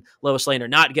 Superman and Lois Lane are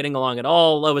not getting along at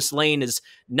all. Lois Lane is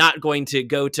not going to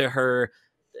go to her.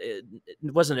 It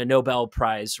wasn't a Nobel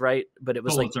Prize, right? But it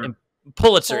was Pulitzer. Like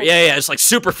Pulitzer. Yeah. It's like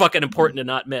super fucking important to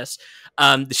not miss.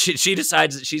 She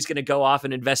decides that she's going to go off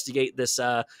and investigate this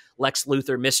Lex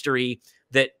Luthor mystery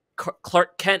that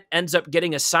Clark Kent ends up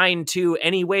getting assigned to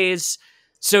anyways.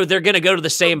 So they're going to go to the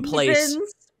same place.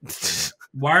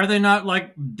 Why are they not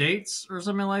like dates or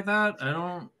something like that? I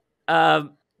don't.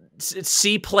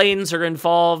 Seaplanes are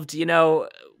involved. I love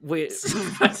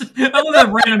that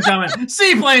random comment.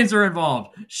 Seaplanes are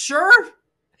involved. Sure.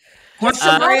 What's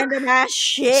some random ass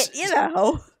shit,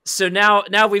 So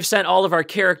now we've sent all of our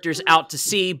characters out to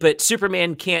sea, but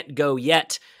Superman can't go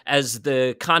yet as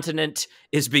the continent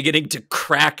is beginning to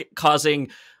crack, causing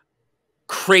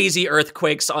crazy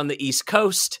earthquakes on the East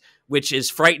Coast, which is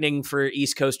frightening for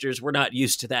East Coasters. We're not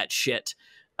used to that shit.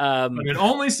 But it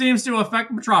only seems to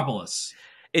affect Metropolis.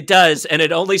 It does, and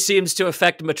it only seems to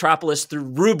affect Metropolis through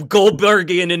Rube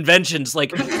Goldbergian inventions, like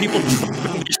people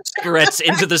dropping cigarettes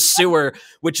into the sewer,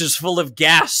 which is full of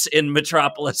gas in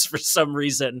Metropolis for some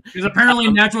reason. Because apparently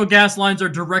natural gas lines are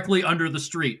directly under the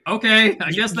street. Okay,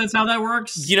 I guess that's how that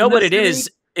works. You know what it is?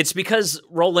 It's because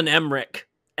Roland Emmerich.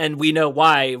 And we know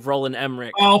why, Roland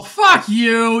Emmerich. Oh, fuck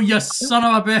you son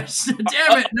of a bitch.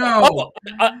 Damn it, no.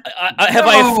 Have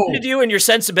I offended you in your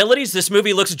sensibilities? This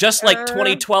movie looks just like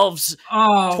 2012's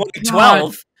 2012.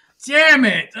 God. Damn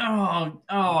it. Oh,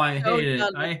 I hate it.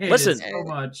 I hate it so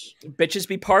much. Bitches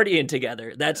be partying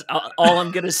together. That's all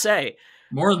I'm going to say.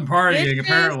 More than partying,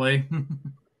 apparently.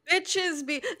 Bitches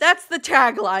be... That's the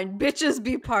tagline. Bitches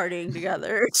be partying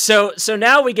together. So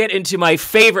now we get into my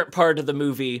favorite part of the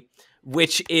movie,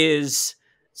 which is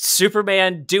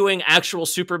Superman doing actual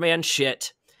Superman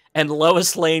shit and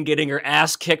Lois Lane getting her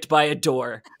ass kicked by a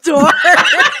door.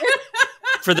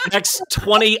 For the next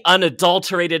 20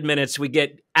 unadulterated minutes, we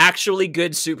get actually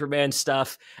good Superman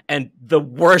stuff and the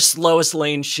worst Lois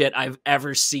Lane shit I've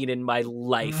ever seen in my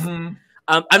life. Mm-hmm.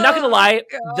 I'm not going to lie,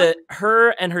 her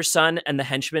and her son and the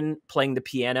henchman playing the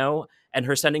piano and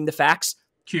her sending the fax,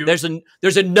 cute. There's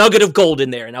a nugget of gold in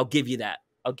there, and I'll give you that.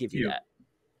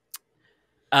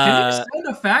 Can you send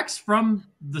a fax from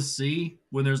the sea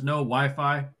when there's no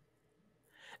Wi-Fi?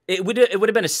 It would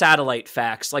have been a satellite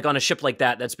fax, like on a ship like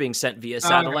that that's being sent via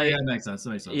satellite. Yeah, that makes sense.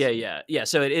 Yeah.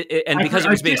 So because it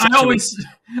was being sent,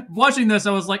 watching this,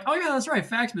 I was like, oh yeah, that's right.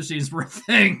 Fax machines were a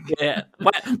thing. Yeah.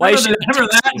 Why is she never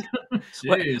that?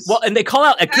 Well, and they call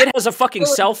out a kid has a fucking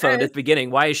cell phone at the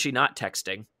beginning. Why is she not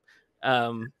texting?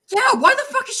 Yeah, why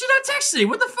the fuck is she not texting?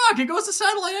 What the fuck? It goes to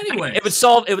satellite anyway. It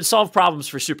would solve problems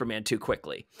for Superman too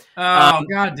quickly. Oh,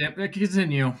 god damn it.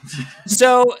 Continue.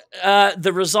 So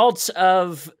the results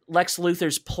of Lex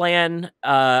Luthor's plan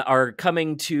are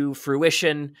coming to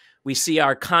fruition. We see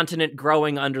our continent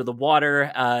growing under the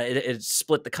water. It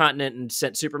split the continent and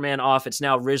sent Superman off. It's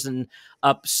now risen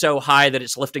up so high that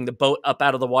it's lifting the boat up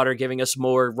out of the water, giving us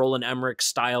more Roland Emmerich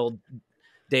style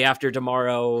Day After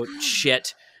Tomorrow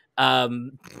shit.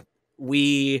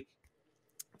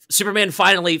 Superman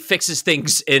finally fixes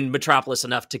things in Metropolis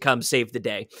enough to come save the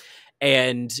day.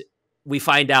 And we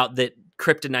find out that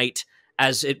kryptonite,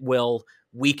 as it will,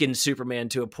 weaken Superman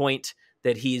to a point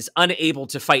that he's unable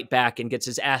to fight back and gets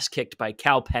his ass kicked by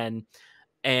Cowpen.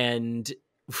 And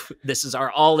this is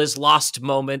our all is lost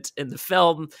moment in the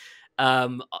film.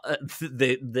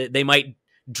 They might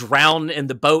drown in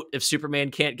the boat if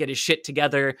Superman can't get his shit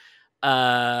together.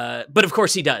 But of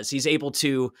course he does. He's able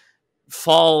to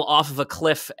fall off of a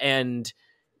cliff and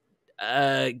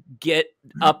get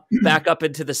back up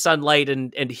into the sunlight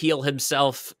and heal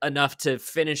himself enough to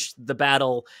finish the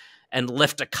battle and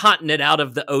lift a continent out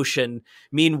of the ocean.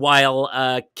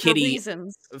 Meanwhile, Kitty,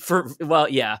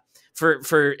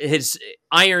 for his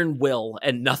iron will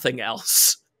and nothing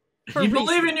else. You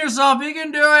believe in yourself, you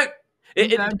can do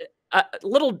it. A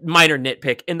little minor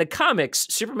nitpick. In the comics,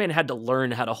 Superman had to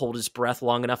learn how to hold his breath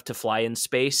long enough to fly in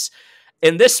space.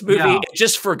 In this movie, it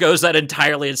just forgoes that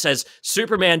entirely and says,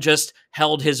 Superman just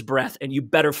held his breath, and you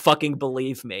better fucking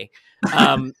believe me.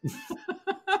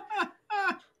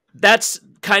 That's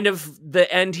kind of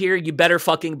the end here. You better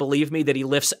fucking believe me that he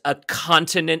lifts a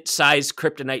continent-sized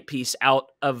kryptonite piece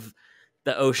out of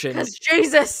the ocean. Because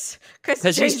Jesus.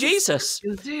 Because he's Jesus.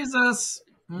 Jesus.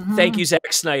 Mm-hmm. Thank you,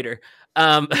 Zack Snyder.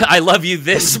 I love you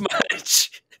this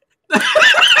much.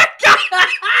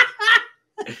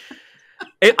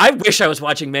 I wish I was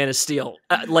watching Man of Steel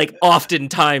like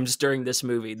oftentimes during this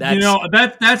movie. That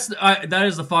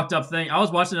is the fucked up thing. I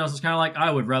was watching it, I was kind of like,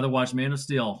 I would rather watch Man of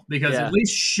Steel because at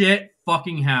least shit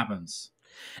fucking happens.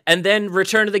 And then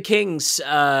Return of the Kings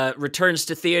returns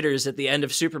to theaters at the end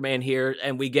of Superman here,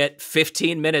 and we get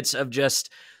 15 minutes of just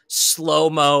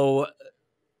slow-mo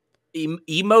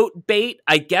emote bait.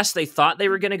 I guess they thought they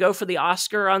were going to go for the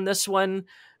Oscar on this one.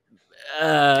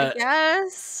 I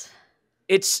guess.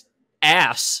 It's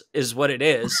ass is what it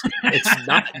is. It's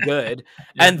not good.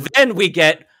 And then we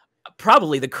get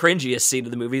probably the cringiest scene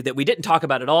of the movie that we didn't talk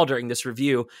about at all during this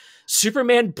review.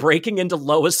 Superman breaking into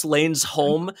Lois Lane's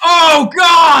home. Oh,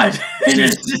 God!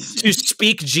 to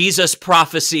speak Jesus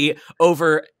prophecy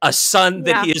over a son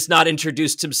that he has not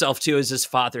introduced himself to as his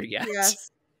father yet.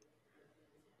 Yes.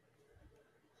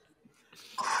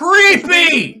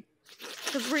 Creepy!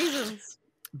 For reasons.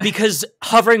 Because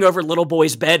hovering over little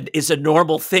boy's bed is a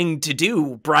normal thing to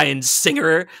do, Bryan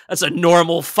Singer. That's a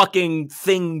normal fucking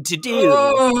thing to do.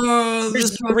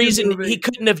 There's no reason he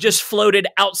couldn't have just floated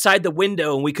outside the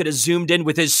window and we could have zoomed in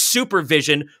with his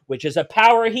supervision, which is a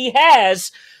power he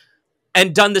has,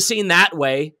 and done the scene that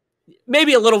way.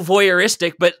 Maybe a little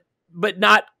voyeuristic, but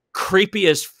not creepy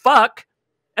as fuck.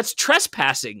 That's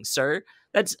trespassing, sir.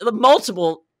 That's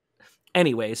multiple...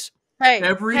 Anyways.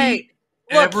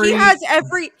 Look, he has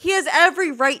every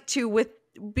right to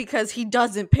because he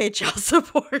doesn't pay child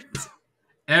support.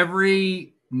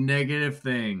 Every negative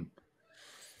thing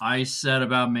I said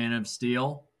about Man of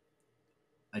Steel,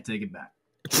 I take it back.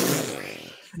 The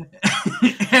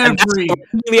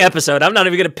episode. I'm not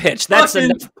even going to pitch. That's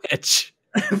enough pitch.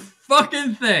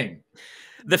 Fucking thing.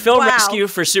 The film rescue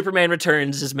for Superman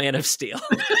Returns is Man of Steel.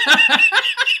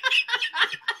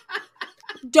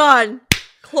 Done.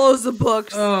 Close the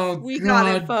books. Oh, we got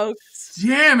it, folks.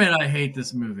 Damn it, I hate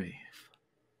this movie.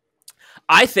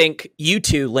 I think you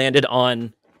two landed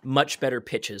on much better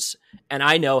pitches, and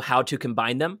I know how to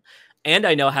combine them, and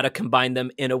I know how to combine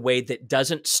them in a way that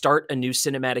doesn't start a new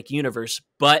cinematic universe,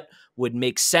 but would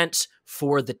make sense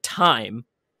for the time.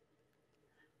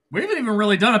 We haven't even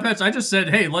really done a pitch. I just said,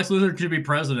 hey, Lex Luthor should be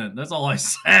president. That's all I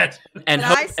said. And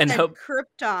I said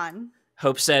Krypton.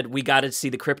 Hope said, we got to see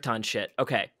the Krypton shit.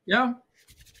 Okay. Yeah.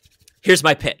 Here's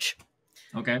my pitch.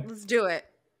 Okay. Let's do it.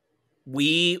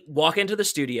 We walk into the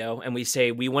studio and we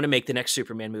say, we want to make the next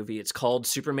Superman movie. It's called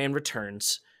Superman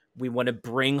Returns. We want to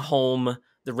bring home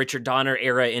the Richard Donner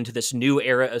era into this new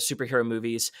era of superhero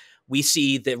movies. We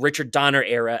see the Richard Donner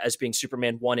era as being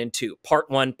Superman 1 and 2.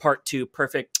 Part 1, Part 2,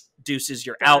 perfect. Deuces,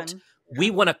 you're out. We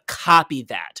want to copy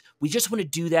that. We just want to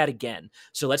do that again.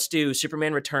 So let's do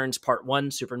Superman Returns Part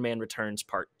 1, Superman Returns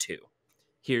Part 2.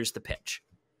 Here's the pitch.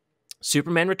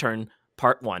 Superman Return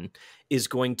Part 1 is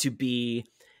going to be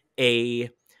a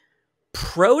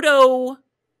proto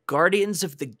Guardians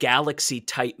of the Galaxy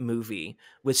type movie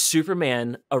with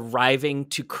Superman arriving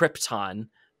to Krypton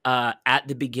at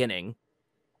the beginning.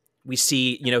 We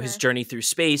see, his journey through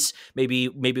space. Maybe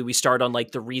we start on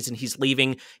like the reason he's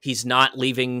leaving. He's not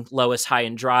leaving Lois high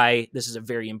and dry. This is a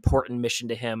very important mission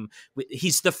to him.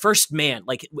 He's the first man,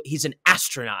 like he's an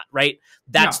astronaut, right?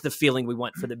 That's the feeling we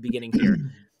want for the beginning here.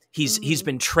 He's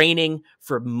been training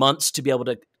for months to be able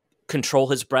to control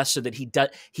his breath so that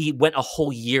he went a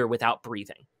whole year without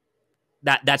breathing.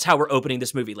 That's how we're opening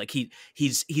this movie. Like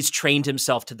he's trained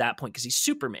himself to that point because he's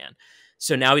Superman.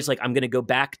 So now he's like, I'm going to go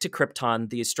back to Krypton.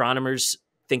 The astronomers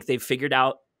think they've figured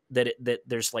out that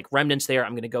there's like remnants there.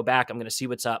 I'm going to go back. I'm going to see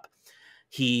what's up.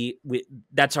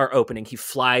 That's our opening. He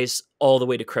flies all the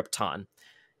way to Krypton.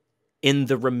 In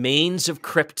the remains of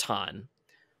Krypton,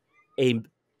 a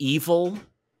evil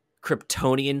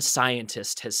Kryptonian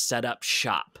scientist has set up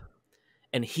shop,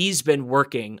 and he's been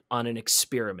working on an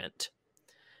experiment.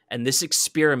 And this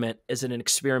experiment is an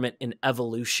experiment in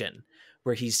evolution,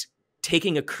 where he's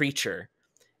taking a creature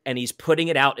and he's putting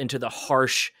it out into the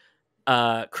harsh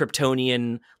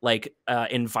Kryptonian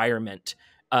environment.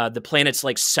 The planet's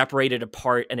like separated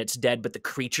apart and it's dead, but the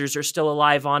creatures are still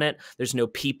alive on it. There's no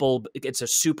people. It's a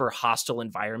super hostile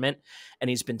environment. And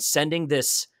he's been sending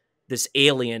this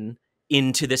alien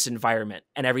into this environment.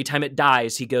 And every time it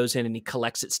dies, he goes in and he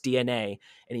collects its DNA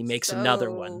and he makes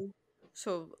another one.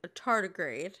 So a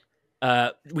tardigrade.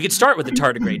 We could start with the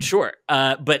tardigrade, sure.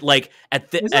 But like is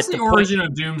this the origin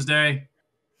of Doomsday?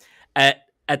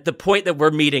 At the point that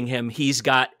we're meeting him, he's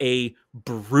got a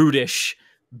brutish,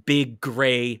 big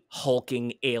gray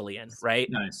hulking alien, right?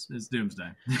 Nice. It's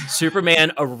Doomsday.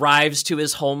 Superman arrives to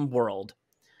his home world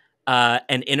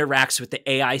and interacts with the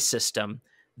AI system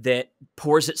that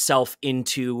pours itself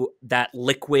into that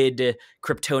liquid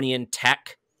Kryptonian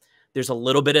tech. There's a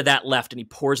little bit of that left, and he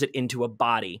pours it into a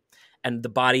body, and the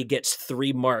body gets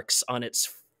 3 marks on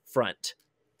its front.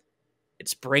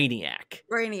 It's Brainiac.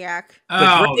 Brainiac.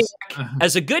 Brainiac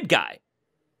as a good guy.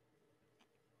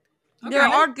 Okay. There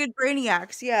are good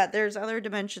Brainiacs. Yeah, there's other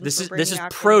dimensions. This is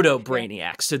proto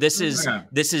Brainiac. So this is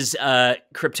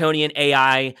Kryptonian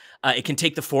AI. It can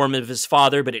take the form of his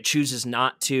father, but it chooses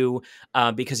not to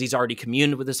because he's already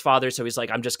communed with his father. So he's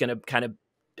like, I'm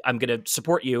gonna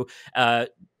support you,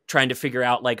 trying to figure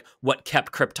out like what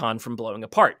kept Krypton from blowing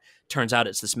apart. Turns out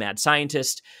it's this mad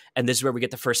scientist, and this is where we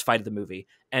get the first fight of the movie.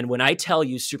 And when I tell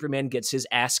you Superman gets his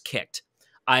ass kicked,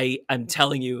 I'm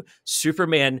telling you,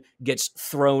 Superman gets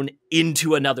thrown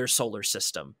into another solar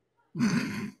system.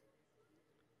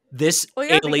 This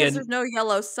alien, because there's no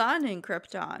yellow sun in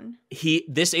Krypton.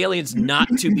 This alien's not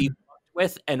to be fucked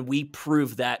with, and we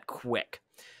prove that quick.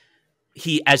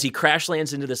 As he crash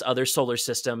lands into this other solar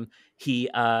system, we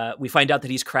find out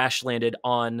that he's crash landed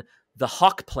on the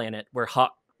Hawk planet, where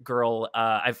Hawk Girl,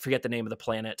 I forget the name of the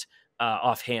planet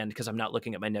offhand because I'm not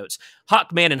looking at my notes.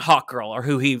 Hawkman and Hawk Girl are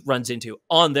who he runs into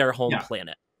on their home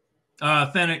planet.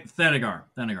 Thanagar.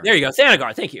 There you go,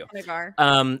 Thanagar. Thank you.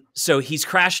 Thanagar. So he's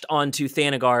crashed onto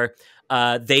Thanagar.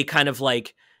 They kind of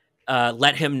like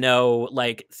let him know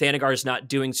like Thanagar's not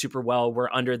doing super well. We're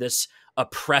under this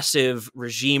oppressive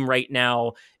regime right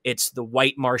now. It's the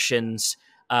White Martians,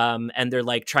 and they're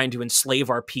like trying to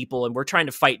enslave our people, and we're trying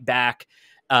to fight back.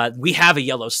 We have a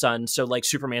yellow sun, so like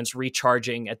Superman's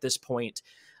recharging at this point,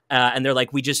 and they're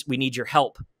like, we need your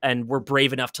help, and we're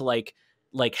brave enough to like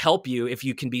help you if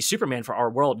you can be Superman for our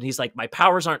world. And he's like, my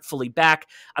powers aren't fully back.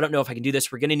 I don't know if I can do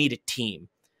this. We're going to need a team.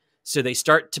 So they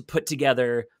start to put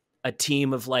together a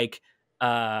team of like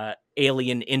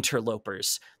alien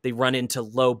interlopers. They run into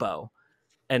Lobo,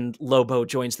 and Lobo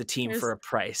joins the team for a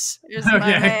price. Here's my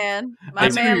man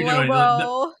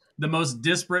Lobo. The most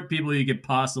disparate people you could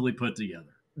possibly put together.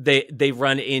 They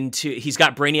run into, he's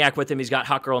got Brainiac with him, he's got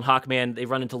Hawkgirl and Hawkman, they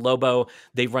run into Lobo,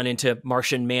 they run into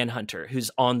Martian Manhunter,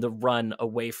 who's on the run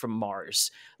away from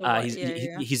Mars.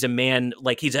 He's a man,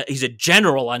 like he's a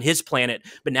general on his planet,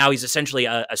 but now he's essentially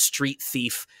a street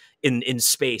thief in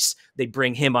space. They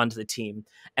bring him onto the team,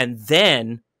 and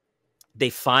then they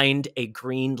find a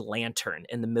Green Lantern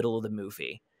in the middle of the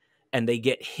movie, and they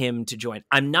get him to join.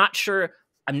 I'm not sure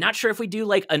if we do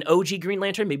like an OG Green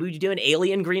Lantern. Maybe we do an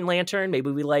alien Green Lantern.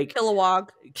 Maybe we like Kilowog.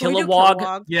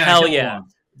 Yeah, hell Kilowog. Yeah.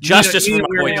 Justice for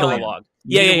my boy Kilowog.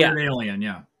 Yeah. Alien,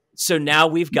 yeah. So now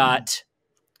we've got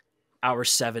our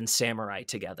 7 samurai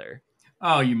together.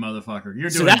 Oh, you motherfucker. You're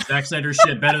doing Zack Snyder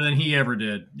shit better than he ever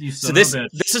did. You son of a bitch.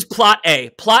 This is plot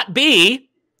A. Plot B,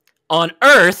 on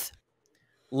Earth,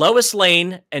 Lois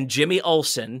Lane and Jimmy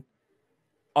Olsen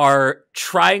are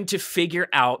trying to figure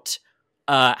out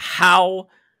how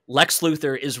Lex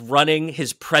Luthor is running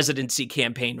his presidency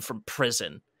campaign from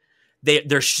prison.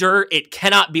 They're sure it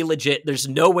cannot be legit. There's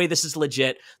no way this is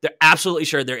legit. They're absolutely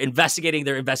sure. They're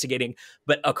investigating.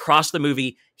 But across the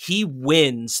movie, he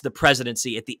wins the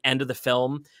presidency at the end of the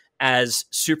film as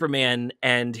Superman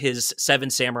and his 7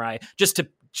 samurai. Just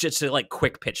to like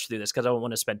quick pitch through this because I don't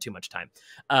want to spend too much time.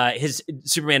 His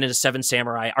Superman and his 7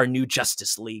 samurai, our new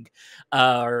Justice League,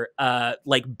 are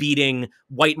like beating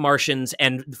white Martians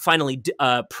and finally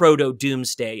proto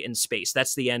Doomsday in space.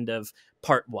 That's the end of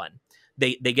part 1.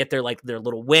 They get their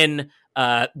little win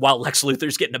while Lex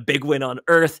Luthor's getting a big win on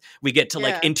Earth. We get to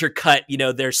like intercut,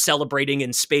 they're celebrating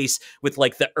in space with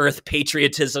like the Earth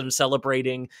patriotism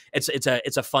celebrating. It's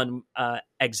a fun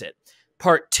exit.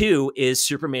 Part 2 is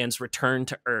Superman's return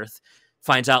to Earth,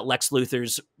 finds out Lex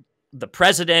Luthor's the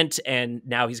president, and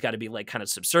now he's got to be like kind of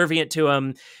subservient to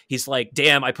him. He's like,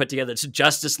 damn, I put together this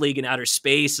Justice League in outer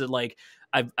space, and like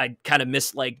I kind of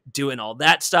miss like doing all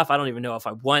that stuff. I don't even know if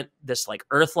I want this like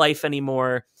Earth life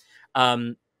anymore.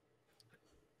 Lex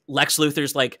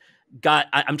Luthor's like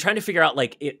I'm trying to figure out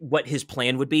like what his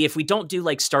plan would be if we don't do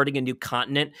like starting a new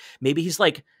continent. Maybe he's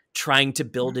like trying to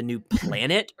build a new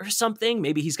planet or something.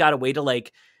 Maybe he's got a way to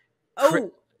like. No.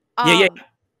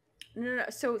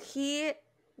 So he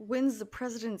wins the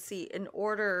presidency in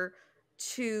order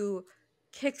to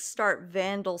kickstart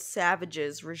Vandal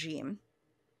Savage's regime.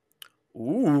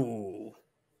 Ooh.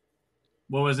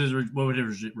 What would his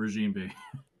regime be?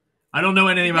 I don't know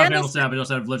anything about Vandal Savage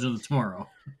outside of Legend of Tomorrow.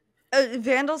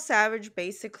 Vandal Savage,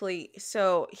 basically,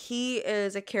 so he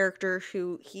is a character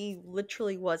who he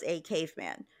literally was a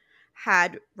caveman,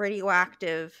 had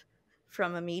radioactive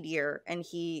from a meteor, and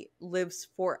he lives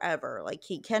forever. Like,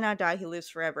 he cannot die, he lives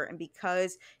forever. And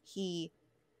because he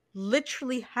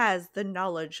literally has the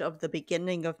knowledge of the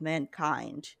beginning of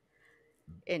mankind,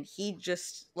 and he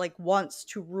just like wants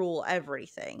to rule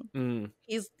everything.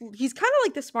 He's kind of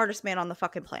like the smartest man on the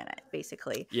fucking planet,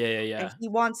 basically. Yeah. And he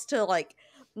wants to like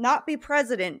not be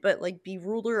president, but like be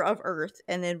ruler of Earth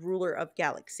and then ruler of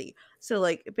galaxy. So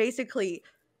like basically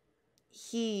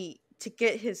to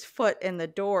get his foot in the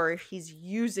door, he's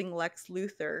using Lex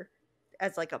Luthor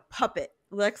as like a puppet.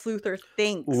 Lex Luthor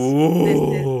thinks he's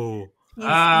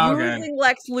using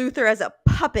Lex Luthor as a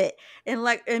puppet,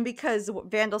 and because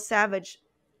Vandal Savage,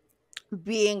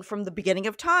 being from the beginning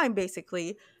of time,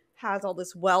 basically has all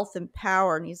this wealth and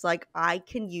power, and he's like, I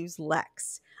can use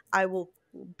Lex. I will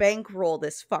bankroll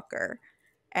this fucker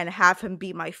and have him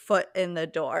be my foot in the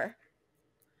door.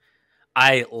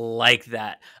 I like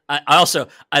that.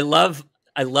 I love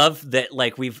that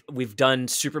like we've done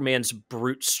Superman's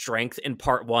brute strength in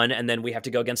part 1, and then we have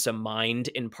to go against a mind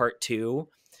in part 2.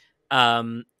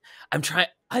 I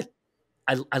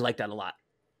like that a lot.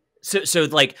 So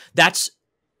like that's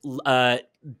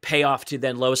payoff to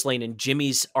then Lois Lane and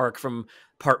Jimmy's arc from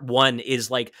part 1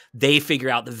 is like they figure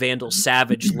out the Vandal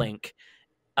Savage link.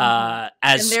 And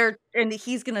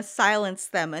he's gonna silence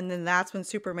them, and then that's when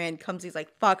Superman comes. He's like,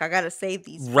 "Fuck, I gotta save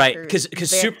these." Right, because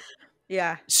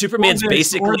Superman's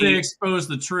basically, or they expose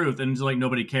the truth, and like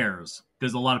nobody cares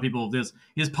because a lot of people Lex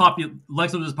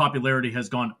Luthor's popularity has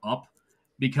gone up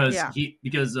because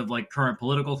of like current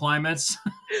political climates.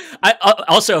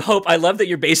 I love that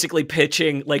you're basically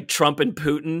pitching like Trump and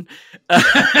Putin.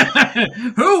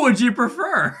 Who would you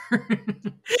prefer?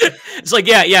 It's like,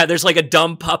 yeah, there's like a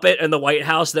dumb puppet in the White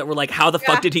House that we're like, how the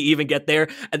fuck did he even get there?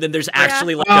 And then there's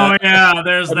actually like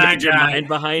there's that guy mind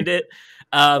behind it.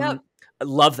 I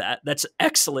love that. That's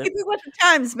excellent. Keep it with the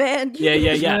times, man.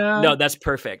 Yeah. No, that's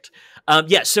perfect.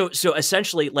 So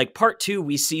essentially, like part 2,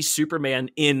 we see Superman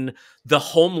in the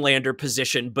Homelander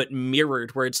position, but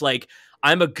mirrored, where it's like,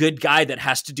 I'm a good guy that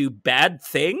has to do bad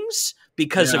things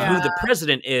because of who the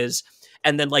president is.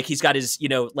 And then like he's got his,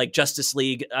 like Justice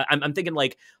League. I'm thinking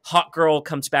like Hawkgirl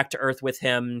comes back to Earth with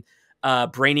him.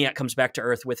 Brainiac comes back to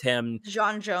Earth with him.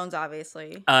 John Jones,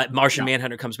 obviously. Martian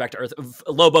Manhunter comes back to Earth.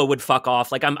 Lobo would fuck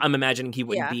off. Like I'm imagining he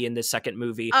wouldn't be in this second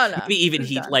movie. Oh, no. Maybe even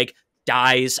he like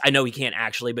dies. I know he can't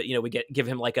actually, but we give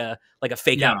him like a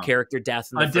fake out character death.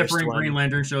 In the different Green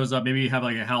Lantern shows up. Maybe you have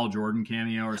like a Hal Jordan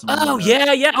cameo or something. Oh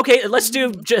yeah. Okay, let's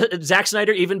do Zack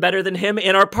Snyder even better than him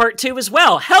in our part 2 as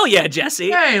well. Hell yeah, Jesse.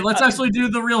 Hey, let's actually do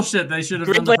the real shit they should have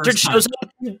done. Green Lantern shows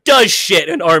up and does shit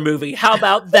in our movie. How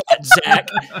about that, Zach?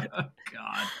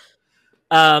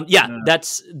 God.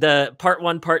 That's the part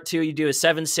 1. Part 2, you do a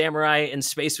 7 samurai in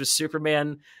space with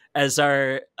Superman as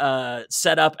our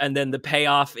setup, and then the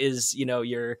payoff is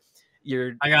your.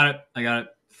 I got it.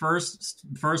 First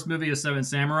movie is 7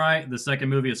 Samurai. The second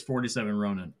movie is 47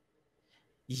 Ronin.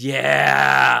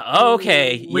 Yeah.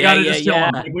 Okay. We gotta just kill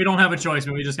him. We don't have a choice,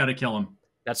 but we just gotta kill him.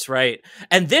 That's right.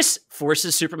 And this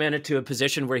forces Superman into a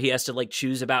position where he has to like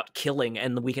choose about killing,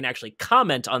 and we can actually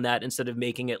comment on that instead of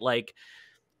making it like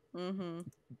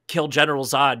kill General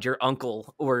Zod, your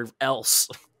uncle, or else.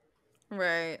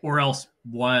 Right. Or else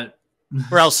what?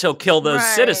 Or else he'll kill those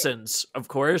citizens, of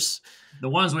course. The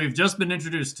ones we've just been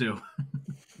introduced to.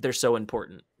 They're so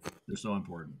important. They're so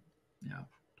important. Yeah.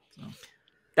 So.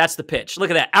 That's the pitch. Look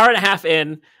at that. Hour and a half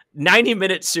in,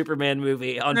 90-minute Superman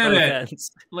movie on both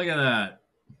ends. Look at that.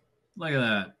 Look at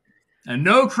that. And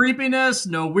no creepiness,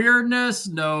 no weirdness,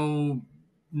 no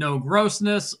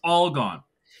grossness, all gone.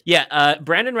 Yeah,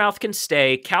 Brandon Routh can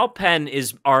stay. Kal Penn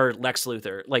is our Lex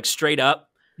Luthor, like straight up.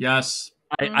 Yes.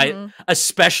 I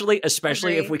especially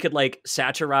if we could like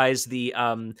satirize the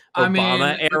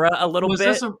Obama era a little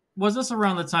bit. Was this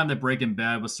around the time that Breaking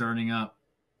Bad was starting up?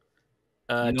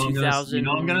 2000. You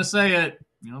know I'm gonna say it.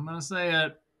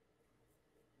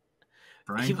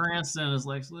 Bryan Cranston is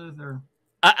Lex Luthor.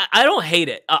 I don't hate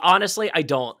it. Honestly, I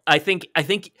don't. I think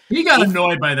he got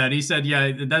annoyed by that. He said,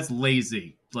 "Yeah, that's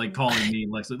lazy." Like calling me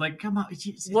Lex Luthor. Like, come on, it's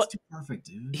too perfect,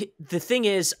 dude. The thing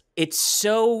is, it's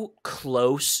so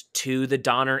close to the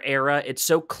Donner era. It's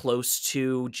so close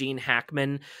to Gene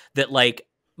Hackman that like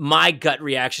my gut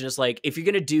reaction is like, if you're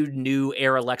gonna do new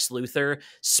era Lex Luthor,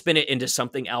 spin it into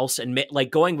something else, and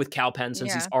like going with Kal Penn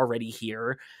since he's already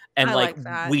here. And like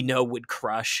we know would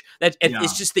crush that.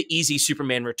 It's just the easy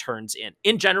Superman Returns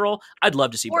in general. I'd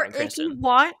love to see Bryan Cranston.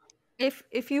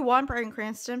 If you want Bryan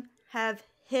Cranston, have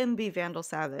him be Vandal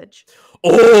Savage.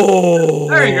 Oh,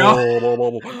 there you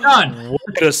go. Done.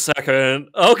 Wait a second.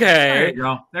 Okay.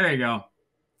 There you go.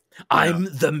 I'm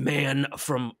the man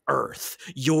from Earth.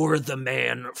 You're the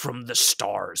man from the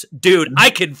stars. Dude, I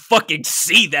can fucking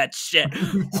see that shit.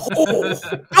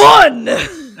 Done.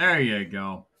 There you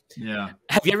go. Yeah.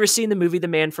 Have you ever seen the movie The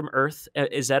Man from Earth?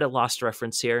 Is that a lost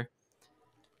reference here?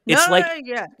 It's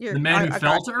The Man Who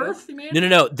Fell to Earth.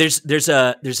 No. There's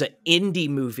a indie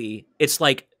movie. It's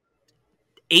like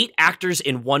 8 actors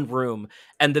in one room,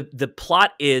 and the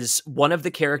plot is one of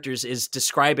the characters is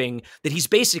describing that he's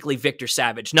basically Victor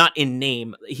Savage, not in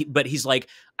name, but he's like,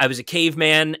 I was a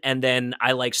caveman, and then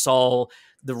I like saw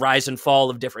the rise and fall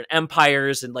of different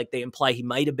empires, and like they imply he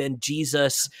might have been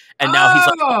Jesus, and now he's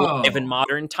like alive in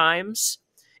modern times.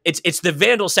 It's the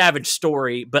Vandal Savage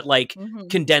story, but like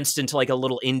condensed into like a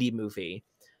little indie movie.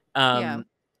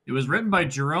 It was written by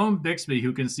Jerome Bixby,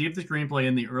 who conceived the screenplay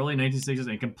in the early 1960s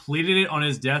and completed it on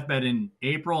his deathbed in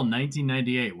April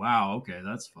 1998. Wow, okay,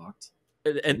 that's fucked.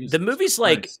 And Jesus the movie's Christ.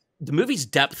 Like the movie's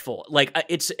depthful. Like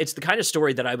it's the kind of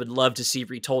story that I would love to see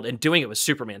retold, and doing it with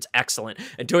Superman's excellent,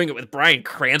 and doing it with Bryan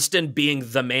Cranston being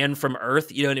the man from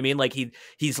Earth. You know what I mean? Like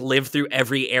he's lived through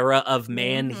every era of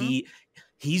man. He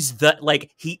is the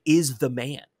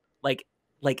man.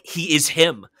 Like he is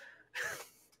him.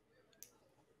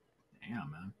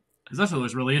 Damn, man. This actually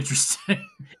looks really interesting.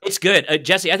 It's good.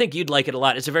 Jesse, I think you'd like it a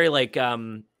lot. It's a very like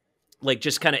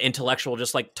just kind of intellectual,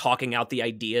 just like talking out the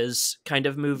ideas kind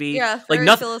of movie. Yeah, like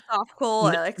nothing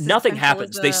philosophical. Nothing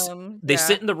happens. They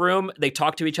sit in the room, they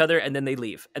talk to each other, and then they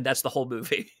leave, and that's the whole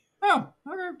movie. Oh,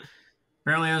 okay.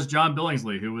 Apparently, it has John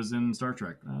Billingsley, who was in Star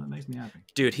Trek. That makes me happy.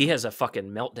 Dude, he has a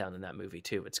fucking meltdown in that movie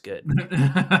too. It's good.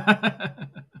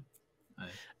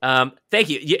 Thank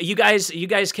you. You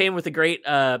guys came with the great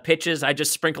pitches. I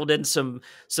just sprinkled in some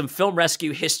film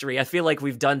rescue history. I feel like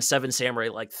we've done Seven Samurai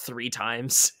like 3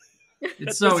 times.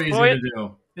 It's so easy to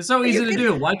do. It's so easy to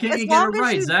do. Why can't you get it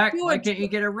right, Zach? Why can't you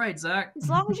get it right, Zach? As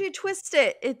long as you twist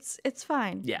it, it's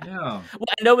fine. Yeah. Well,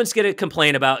 no one's gonna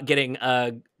complain about getting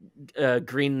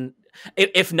green.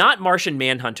 If not Martian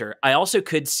Manhunter, I also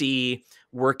could see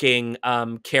working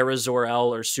Kara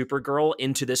Zor-El or Supergirl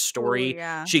into this story. Ooh,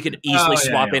 yeah. She could easily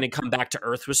swap in and come back to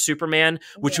Earth with Superman,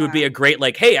 which would be a great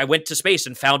like, hey, I went to space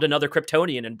and found another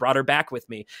Kryptonian and brought her back with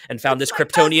me, and found this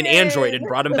Kryptonian android and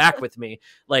brought him back with me.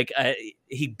 Like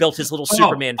he built his little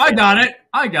Superman. I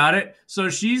got it. So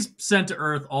she's sent to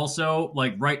Earth also,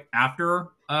 like right after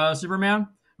Superman,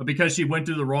 but because she went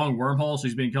through the wrong wormhole, so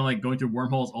she's been kind of like going through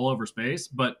wormholes all over space.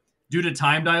 But due to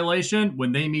time dilation,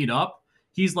 when they meet up,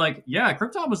 he's like, yeah,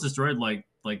 Krypton was destroyed like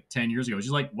 10 years ago.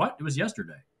 She's like, what? It was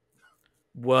yesterday.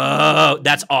 Whoa,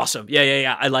 that's awesome.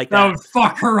 Yeah. I like that. That would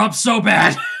fuck her up so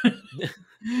bad.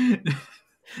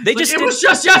 It was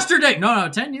just yesterday. No,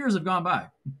 10 years have gone by.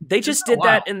 They just did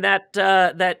that in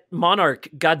that Monarch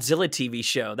Godzilla TV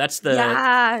show. That's the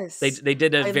yes. They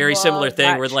did a very similar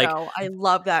thing where like I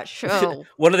love that show.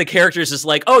 One of the characters is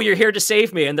like, "Oh, you're here to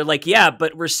save me," and they're like, "Yeah,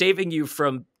 but we're saving you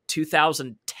from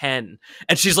 2010,"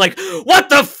 and she's like, "What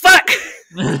the fuck?"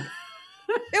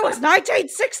 It was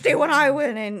 1960 when I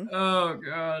went in. Oh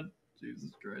God,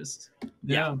 Jesus Christ!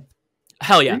 Yeah.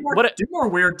 Hell yeah. Do more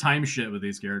weird time shit with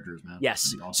these characters, man.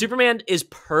 Yes. Awesome. Superman is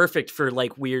perfect for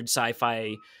like weird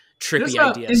sci-fi trippy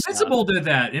ideas. Invincible did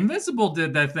that. Invincible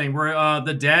did that thing where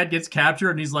the dad gets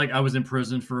captured and he's like, I was in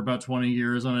prison for about 20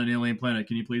 years on an alien planet.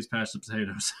 Can you please pass the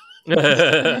potatoes?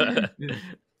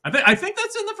 I think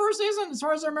that's in the first season, as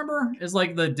far as I remember. Is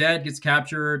like the dad gets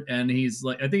captured and he's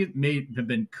like, I think it may have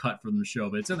been cut from the show,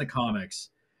 but it's in the comics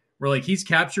where like he's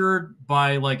captured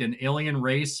by like an alien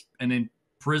race and in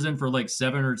prison for like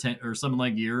 7 or 10 or something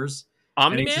like years.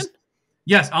 Omni-Man?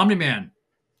 Yes, Omni-Man.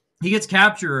 He gets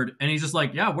captured and he's just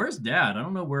like, yeah, where's dad? I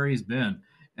don't know where he's been.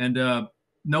 And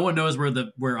no one knows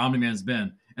where Omni-Man's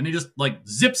been. And he just like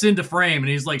zips into frame and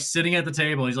he's like sitting at the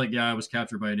table. He's like, yeah, I was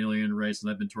captured by an alien race and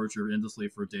I've been tortured endlessly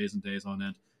for days and days on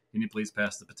end. Can you please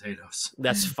pass the potatoes?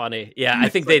 That's funny. Yeah, I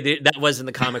think they did. That was in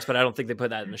the comics, but I don't think they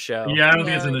put that in the show. Yeah, I don't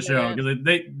think it's in the show because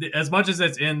they as much as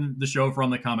it's in the show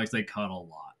from the comics, they cut a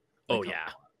lot. Yeah,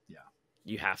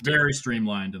 you have to. Very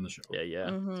streamlined in the show. Yeah.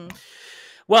 Mm-hmm.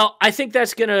 Well, I think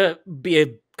that's gonna be as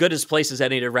good as place as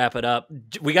any to wrap it up.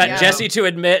 We got Jesse to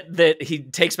admit that he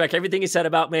takes back everything he said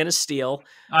about Man of Steel.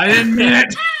 I didn't mean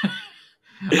it.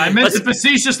 I meant it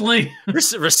facetiously.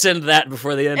 Rescind that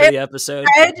before the end of the episode.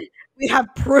 Ed, we have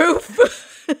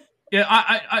proof. Yeah,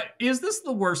 I is this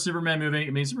the worst Superman movie? I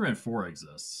mean, Superman 4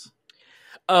 exists.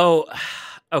 Oh,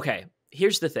 okay.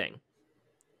 Here's the thing.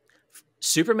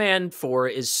 Superman 4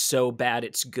 is so bad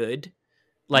it's good.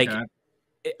 Like,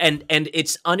 and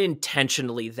it's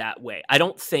unintentionally that way. I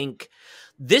don't think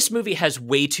this movie has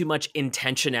way too much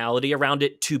intentionality around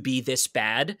it to be this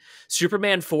bad.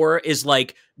 Superman 4 is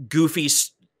like goofy,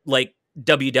 like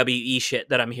WWE shit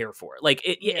that I'm here for. Like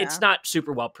it's not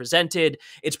super well presented.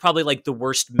 It's probably like the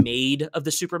worst made of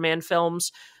the Superman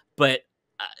films, but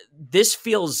this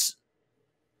feels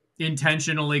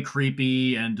intentionally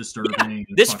creepy and disturbing.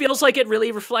 Yeah, this feels like it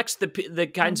really reflects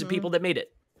the kinds of people that made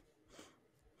it.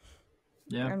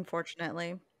 Yeah.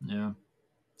 Unfortunately. Yeah.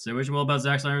 Say what you will about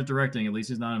Zack Snyder's directing. At least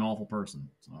he's not an awful person.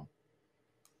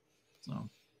 So.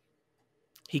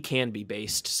 He can be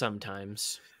based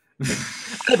sometimes.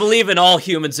 I believe in all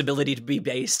humans' ability to be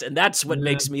based, and that's what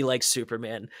makes me like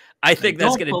Superman. I think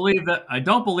that's going to... I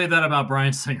don't believe that about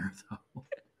Bryan Singer,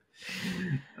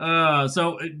 though.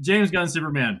 So, James Gunn,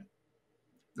 Superman.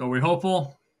 Are we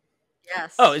hopeful?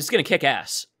 Yes. Oh, it's going to kick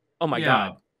ass. Oh, my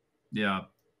God. Yeah.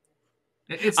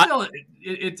 It's still...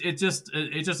 It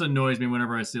just annoys me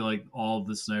whenever I see, like, all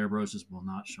the Snyder Bros just will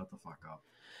not shut the fuck up.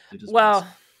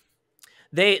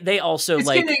 They also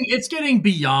it's getting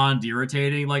beyond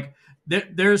irritating. Like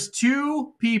there's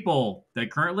two people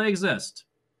that currently exist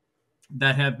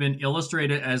that have been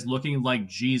illustrated as looking like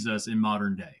Jesus in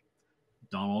modern day: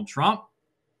 Donald Trump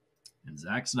and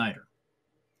Zack Snyder.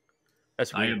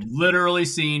 That's weird. I have literally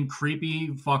seen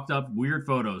creepy, fucked up, weird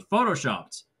photos,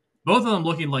 photoshopped, both of them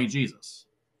looking like Jesus.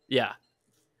 Yeah,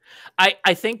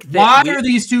 I think. Why are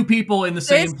these two people in the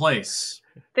same place?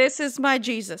 This is my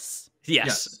Jesus.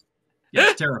 Yes.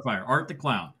 Yes, Terrifier, Art the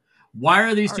Clown. Why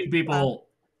are these two people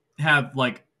have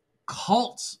like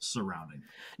cults surrounding them?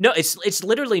 No, it's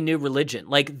literally new religion.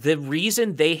 Like the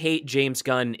reason they hate James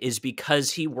Gunn is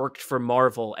because he worked for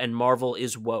Marvel and Marvel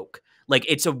is woke. Like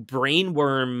it's a brain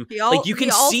worm. Like you can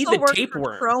see the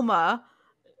tapeworm. Troma.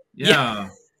 Yeah.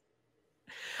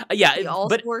 Yeah, he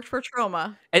also worked for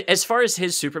Troma. As far as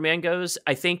his Superman goes,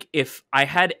 I think if I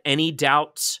had any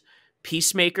doubts,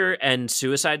 Peacemaker and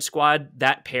Suicide Squad,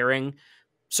 that pairing,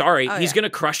 he's going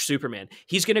to crush Superman.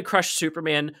 He's going to crush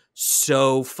Superman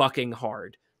so fucking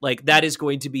hard. Like, that is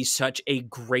going to be such a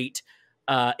great...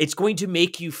 it's going to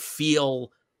make you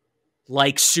feel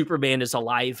like Superman is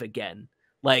alive again.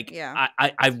 Like,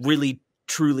 I really,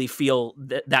 truly feel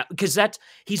that because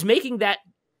he's making that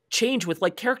change with,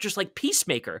 like, characters like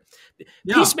Peacemaker.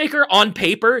 Yeah. Peacemaker, on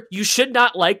paper, you should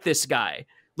not like this guy.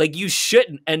 Like, you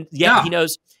shouldn't. And yet he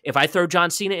knows... If I throw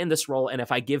John Cena in this role and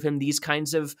if I give him these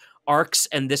kinds of arcs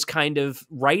and this kind of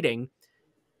writing,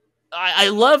 I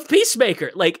love Peacemaker.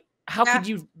 Like, how could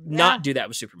you not do that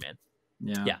with Superman?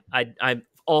 Yeah. I'm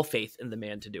all faith in the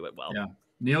man to do it well. Yeah.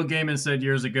 Neil Gaiman said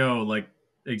years ago, like,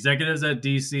 executives at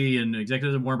DC and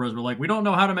executives at Warner Bros. Were like, we don't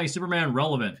know how to make Superman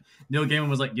relevant. Neil Gaiman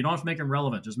was like, you don't have to make him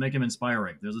relevant. Just make him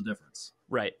inspiring. There's a difference.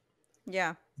 Right.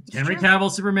 Yeah. Henry Cavill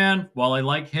Superman, while I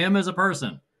like him as a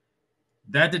person,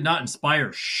 that did not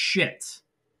inspire shit.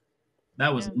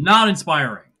 That was not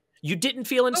inspiring. You didn't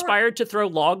feel inspired to throw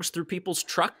logs through people's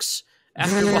trucks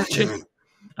after watching?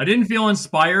 I didn't feel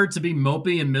inspired to be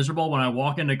mopey and miserable when I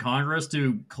walk into Congress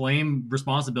to claim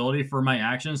responsibility for my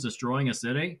actions destroying a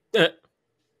city.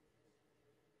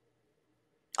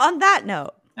 On that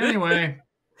note. Anyway.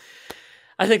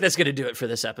 I think that's going to do it for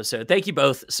this episode. Thank you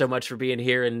both so much for being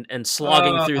here and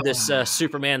slogging through this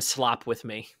Superman slop with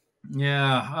me.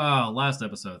 Yeah. Last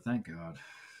episode. Thank God.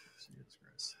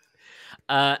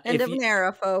 End of an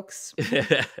era, folks.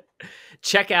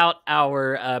 Check out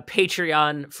our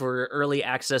Patreon for early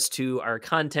access to our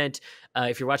content.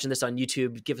 If you're watching this on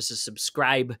YouTube, give us a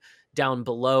subscribe down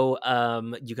below.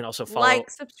 You can also follow,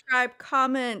 like, subscribe,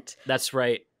 comment. That's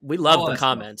right. We love the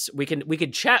comments. Stuff. We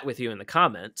can chat with you in the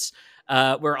comments.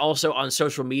 We're also on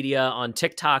social media on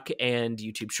TikTok and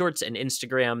YouTube Shorts and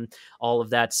Instagram. All of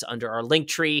that's under our link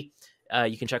tree.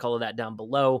 You can check all of that down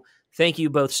below. Thank you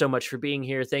both so much for being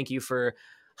here. Thank you for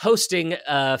hosting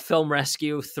Film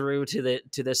Rescue through to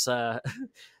this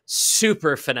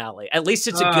super finale. At least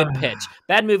it's a good pitch.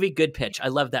 Bad movie, good pitch. I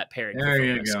love that pairing. There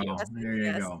you go. There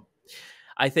you go.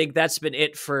 I think that's been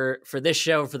it for this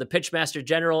show, for the Pitchmaster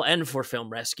General and for Film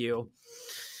Rescue.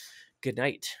 Good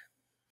night.